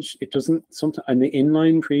change, it doesn't, sometimes in the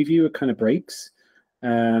inline preview it kind of breaks.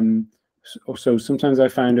 So sometimes I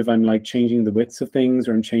found if I'm, like, changing the widths of things,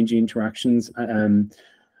 or I'm changing interactions,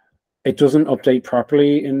 it doesn't update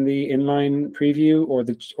properly in the inline preview, or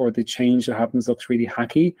the change that happens looks really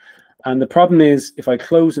hacky. And the problem is, if I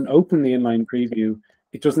close and open the inline preview,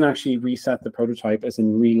 it doesn't actually reset the prototype, as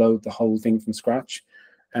in reload the whole thing from scratch.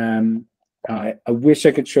 I wish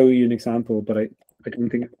I could show you an example, but I don't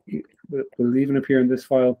think it will even appear in this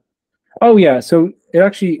file. Oh yeah, so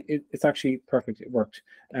it's actually perfect. It worked.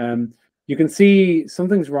 You can see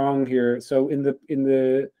something's wrong here. So in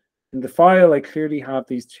the file, I clearly have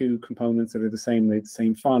these two components that are the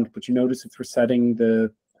same font, but you notice if we're setting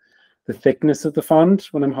the thickness of the font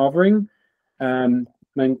when I'm hovering, and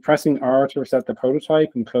I'm pressing R to reset the prototype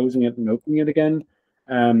and closing it and opening it again.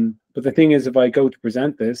 But the thing is, if I go to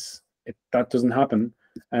present this, that doesn't happen.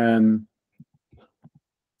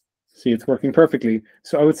 See, it's working perfectly.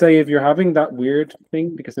 So I would say if you're having that weird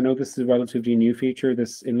thing, because I know this is a relatively new feature,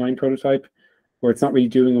 this inline prototype, where it's not really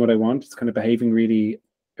doing what I want, it's kind of behaving really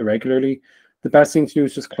irregularly, the best thing to do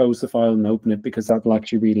is just close the file and open it, because that will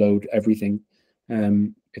actually reload everything.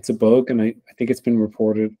 It's a bug, and I think it's been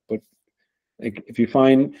reported, but, like, if you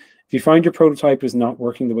find your prototype is not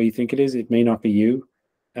working the way you think it is, it may not be you.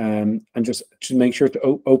 And just make sure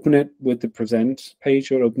to open it with the present page,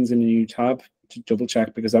 so it opens in a new tab, to double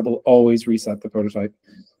check, because that will always reset the prototype.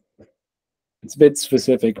 It's a bit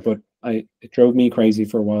specific, but it drove me crazy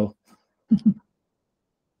for a while.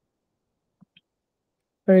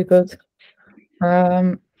 Very good.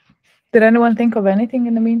 Did anyone think of anything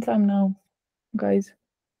in the meantime now, guys?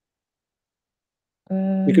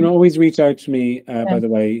 You can always reach out to me, by the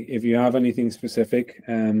way, if you have anything specific.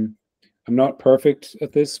 I'm not perfect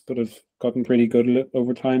at this, but I've gotten pretty good at it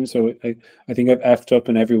over time. So I think I've effed up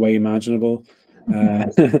in every way imaginable.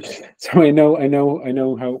 So I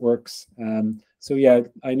know how it works. So yeah,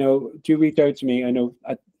 I know. Do reach out to me. I know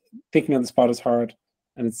thinking on the spot is hard,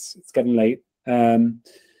 and it's getting late.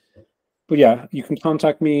 But yeah, you can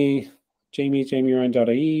contact me,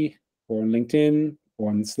 jamie@ryan.ie, or on LinkedIn, or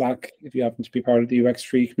on Slack if you happen to be part of the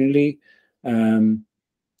UX3 community.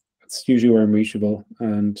 It's usually where I'm reachable,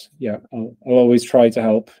 and yeah, I'll always try to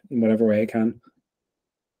help in whatever way I can.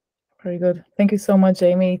 Very good. Thank you so much,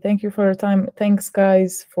 Jamie. Thank you for your time. Thanks,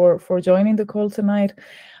 guys, for joining the call tonight.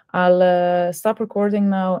 I'll stop recording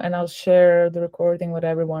now, and I'll share the recording with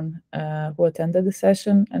everyone who attended the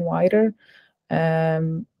session and wider.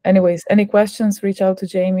 Anyways, any questions, reach out to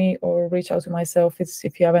Jamie or reach out to myself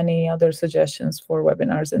if you have any other suggestions for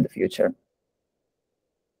webinars in the future.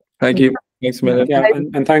 Thank you. Thanks, Miller. Yeah,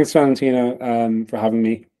 and thanks, Valentina, for having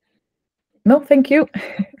me. No, thank you.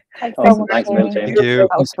 Thanks Awesome. so much, Thanks, Jamie. Jamie. Thank you.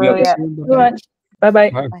 That was brilliant. Bye-bye.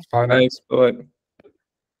 Bye. Bye. Bye.